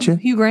 I got you.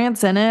 Hugh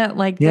Grant's in it.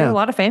 Like, there are a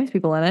lot of famous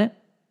people in it.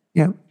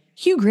 Yeah.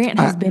 Hugh Grant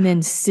has been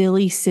in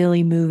silly,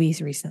 silly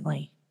movies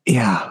recently.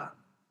 Yeah.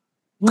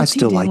 I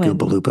still like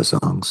Oompa Loompa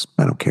songs.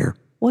 I don't care.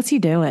 What's he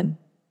doing?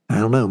 I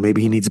don't know.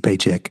 Maybe he needs a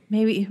paycheck.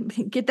 Maybe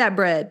get that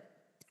bread.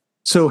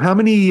 So how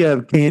many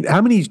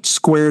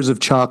squares of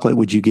chocolate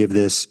would you give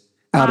this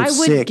out of 6?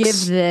 I would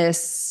give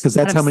this. Because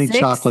that's how many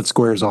chocolate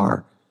squares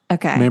are.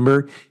 Okay.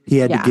 Remember? He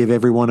had to give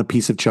everyone a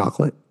piece of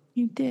chocolate.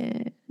 You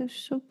did. That's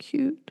so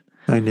cute.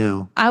 I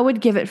know. I would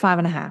give it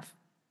 5.5.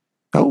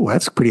 Oh,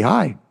 that's pretty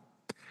high.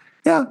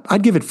 Yeah,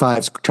 I'd give it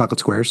 5 chocolate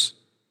squares.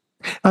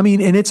 I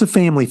mean, and it's a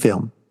family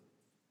film.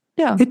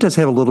 Yeah. It does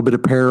have a little bit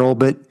of peril,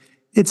 but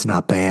it's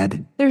not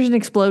bad. There's an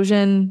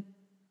explosion.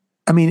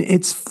 I mean,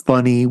 it's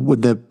funny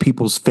when the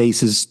people's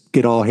faces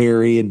get all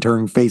hairy and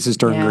faces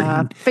turn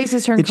green.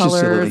 Faces turn It's just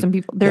silly. colors and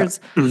people, there's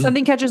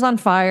something catches on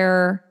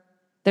fire.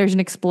 There's an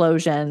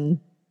explosion.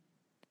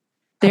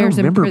 There's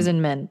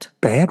imprisonment.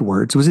 Bad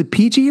words. Was it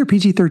PG or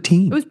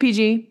PG-13? It was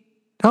PG.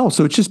 Oh,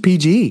 so it's just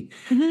PG.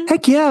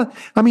 Heck yeah.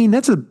 I mean,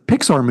 that's a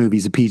Pixar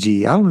movie's a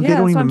PG. I don't. They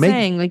don't even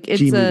make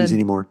G movies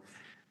anymore.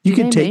 You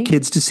can take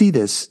kids to see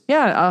this.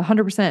 Yeah,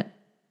 100%.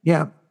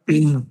 Yeah.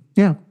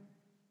 Yeah.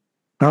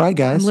 All right,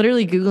 guys. I'm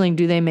literally Googling,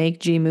 do they make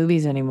G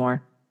movies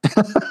anymore?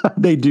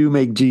 They do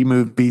make G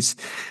movies.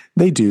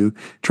 They do.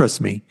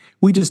 Trust me.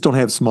 We just don't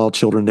have small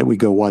children that we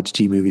go watch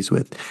G movies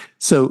with.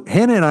 So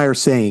Hannah and I are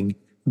saying,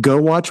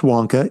 go watch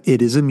Wonka.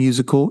 It is a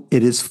musical.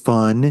 It is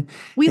fun.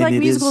 We like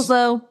musicals,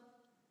 though.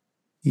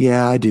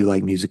 Yeah, I do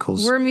like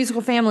musicals. We're a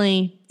musical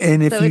family.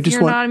 And if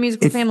you're not a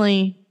musical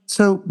family.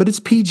 But it's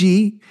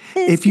PG.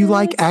 If you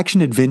like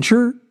action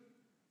adventure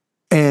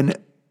and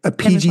a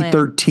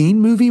PG-13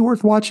 movie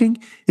worth watching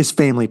is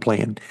Family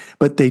Plan.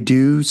 But they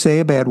do say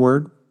a bad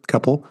word,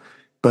 couple.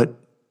 But,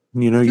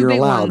 you're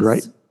allowed,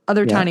 right?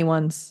 Other tiny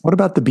ones. What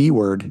about the B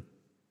word?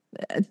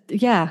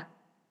 Yeah.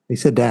 They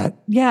said that.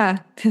 Yeah.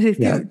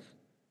 Yeah.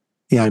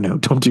 Yeah, I know.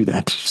 Don't do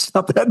that.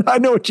 Stop that. I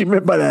know what you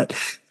meant by that.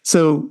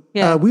 So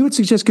we would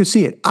suggest go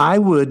see it. I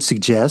would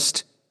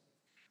suggest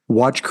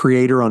watch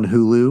Creator on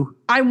Hulu.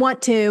 I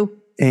want to.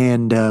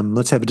 And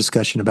let's have a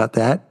discussion about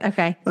that.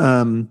 Okay.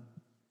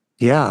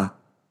 Yeah.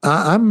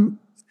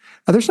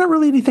 There's not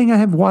really anything I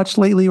have watched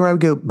lately where I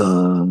would go,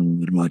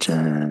 watch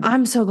that.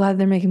 I'm so glad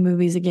they're making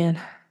movies again.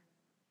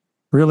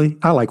 Really?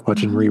 I like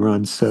watching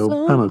reruns,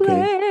 so I'm okay.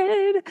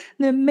 Glad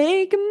they're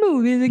making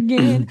movies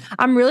again.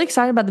 I'm really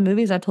excited about the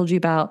movies I told you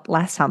about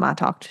last time I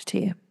talked to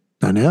you.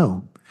 I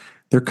know.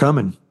 They're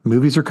coming.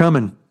 Movies are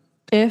coming.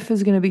 If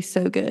is going to be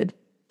so good.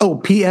 Oh,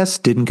 P.S.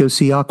 didn't go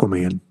see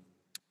Aquaman.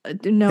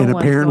 No and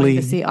one's apparently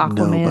going to see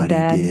Aquaman, nobody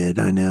Dad. did.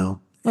 I know.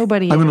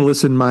 Nobody. I'm going to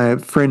listen. My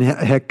friend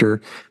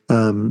Hector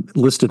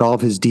listed all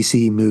of his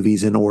DC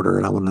movies in order,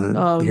 and I want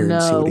to hear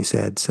and see what he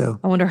said. So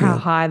I wonder how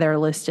high they're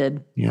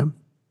listed. Yeah.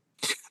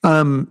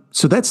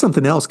 So that's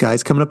something else,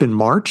 guys. Coming up in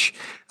March,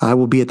 I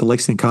will be at the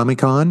Lexington Comic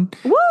Con.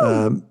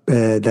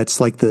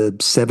 That's like the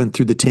 7th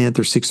through the 10th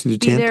or 6th through the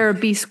 10th. Be there or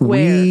be square.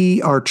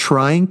 We are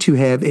trying to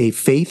have a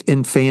faith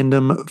and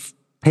fandom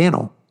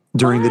panel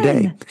during the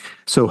day.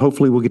 So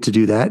hopefully we'll get to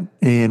do that.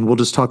 And we'll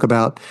just talk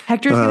about.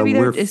 Hector's going to be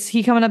there. Is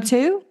he coming up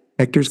too?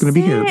 Hector's going to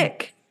be here.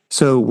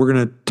 So we're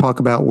going to talk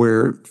about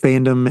where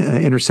fandom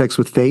intersects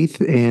with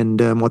faith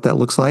and what that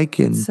looks like.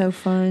 And so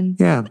fun.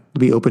 Yeah.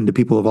 Be open to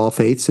people of all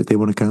faiths if they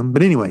want to come.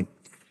 But anyway,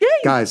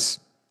 guys,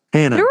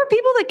 Hannah. There were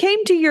people that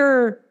came to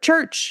your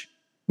church.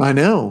 I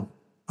know.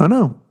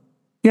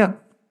 Yeah.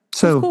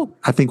 So cool.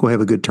 I think we'll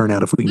have a good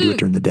turnout if we can do it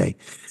during the day.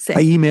 Sick.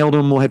 I emailed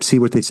them. We'll have to see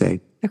what they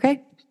say.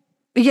 Okay.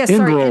 Yes,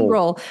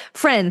 Enroll.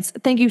 Friends,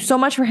 thank you so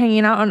much for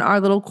hanging out on our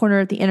little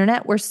corner of the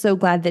internet. We're so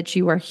glad that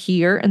you are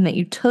here and that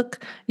you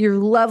took your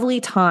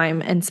lovely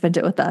time and spent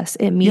it with us.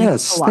 It means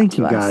a lot thank to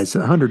you us. Guys,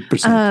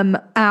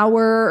 100%.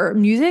 Our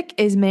music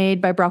is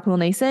made by Brock Will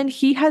Nason.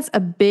 He has a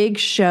big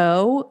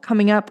show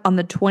coming up on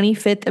the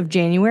 25th of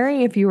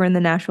January. If you were in the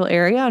Nashville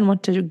area and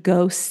want to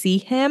go see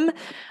him,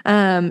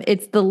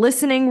 it's the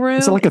Listening Room.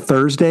 Is it like a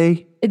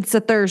Thursday? It's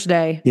a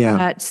Thursday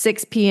at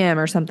 6 p.m.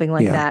 or something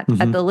like that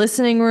at the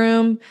Listening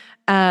Room.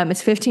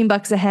 It's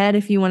 $15 a head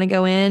if you want to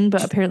go in,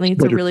 but apparently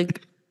it's a really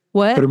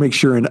what? Better make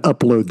sure and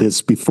upload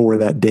this before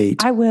that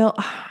date. I will.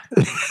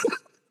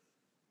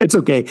 It's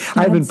okay.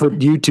 I haven't put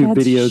YouTube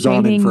videos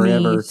on in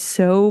forever.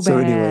 So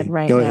bad anyway,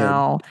 right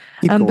now.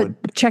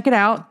 But check it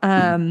out.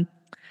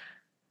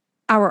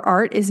 Our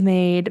art is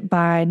made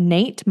by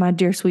Nate, my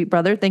dear sweet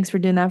brother. Thanks for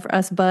doing that for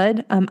us,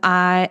 bud.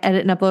 I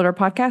edit and upload our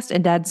podcast,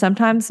 and Dad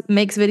sometimes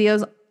makes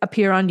videos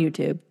appear on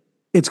YouTube.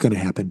 It's going to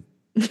happen.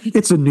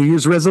 It's a New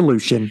Year's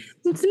resolution.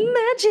 It's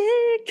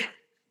magic.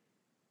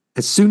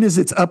 As soon as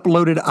it's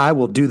uploaded, I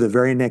will do the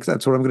very next.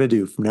 That's what I'm going to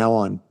do from now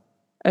on.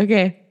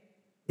 Okay.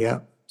 Yeah.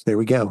 So there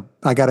we go.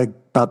 I got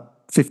about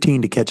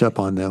 15 to catch up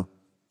on, though.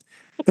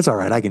 It's all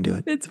right. I can do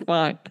it. It's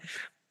fine.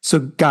 So,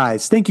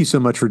 guys, thank you so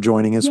much for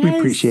joining us. Yes. We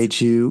appreciate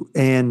you.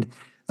 And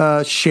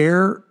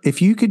share,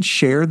 if you could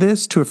share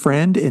this to a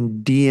friend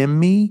and DM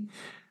me,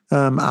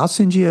 I'll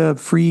send you a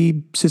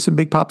free Sis and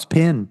Big Pops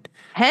pin.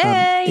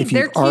 Hey, if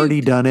you've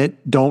already done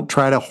it, don't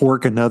try to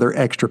hork another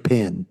extra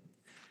pin.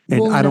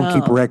 And I don't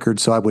keep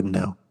records, so I wouldn't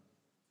know.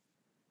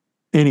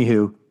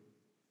 Anywho,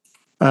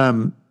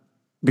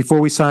 before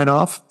we sign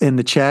off, in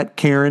the chat,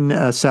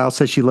 Karen Sal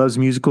says she loves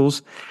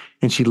musicals,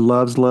 and she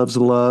loves Charlie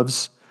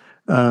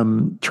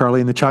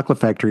and the Chocolate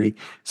Factory.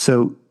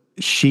 So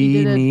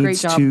she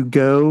needs to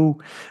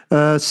go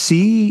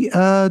see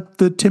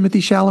the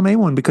Timothy Chalamet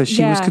one because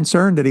she was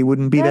concerned that he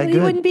wouldn't be that good. He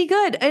wouldn't be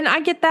good, and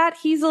I get that.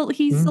 He's a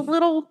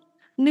little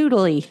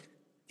noodly.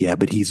 Yeah,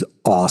 but he's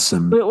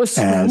awesome. It was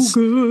so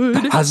good.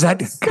 How's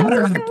that? So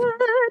good.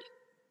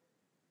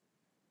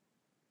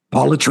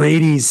 Paul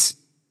Atreides.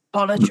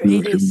 Paul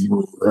Atreides.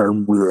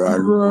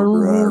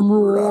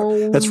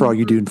 That's for all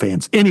you Dune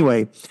fans.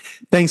 Anyway,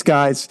 thanks,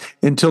 guys.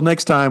 Until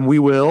next time, we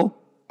will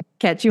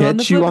catch you on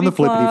the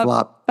flippity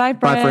flop. Bye,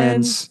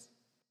 friends.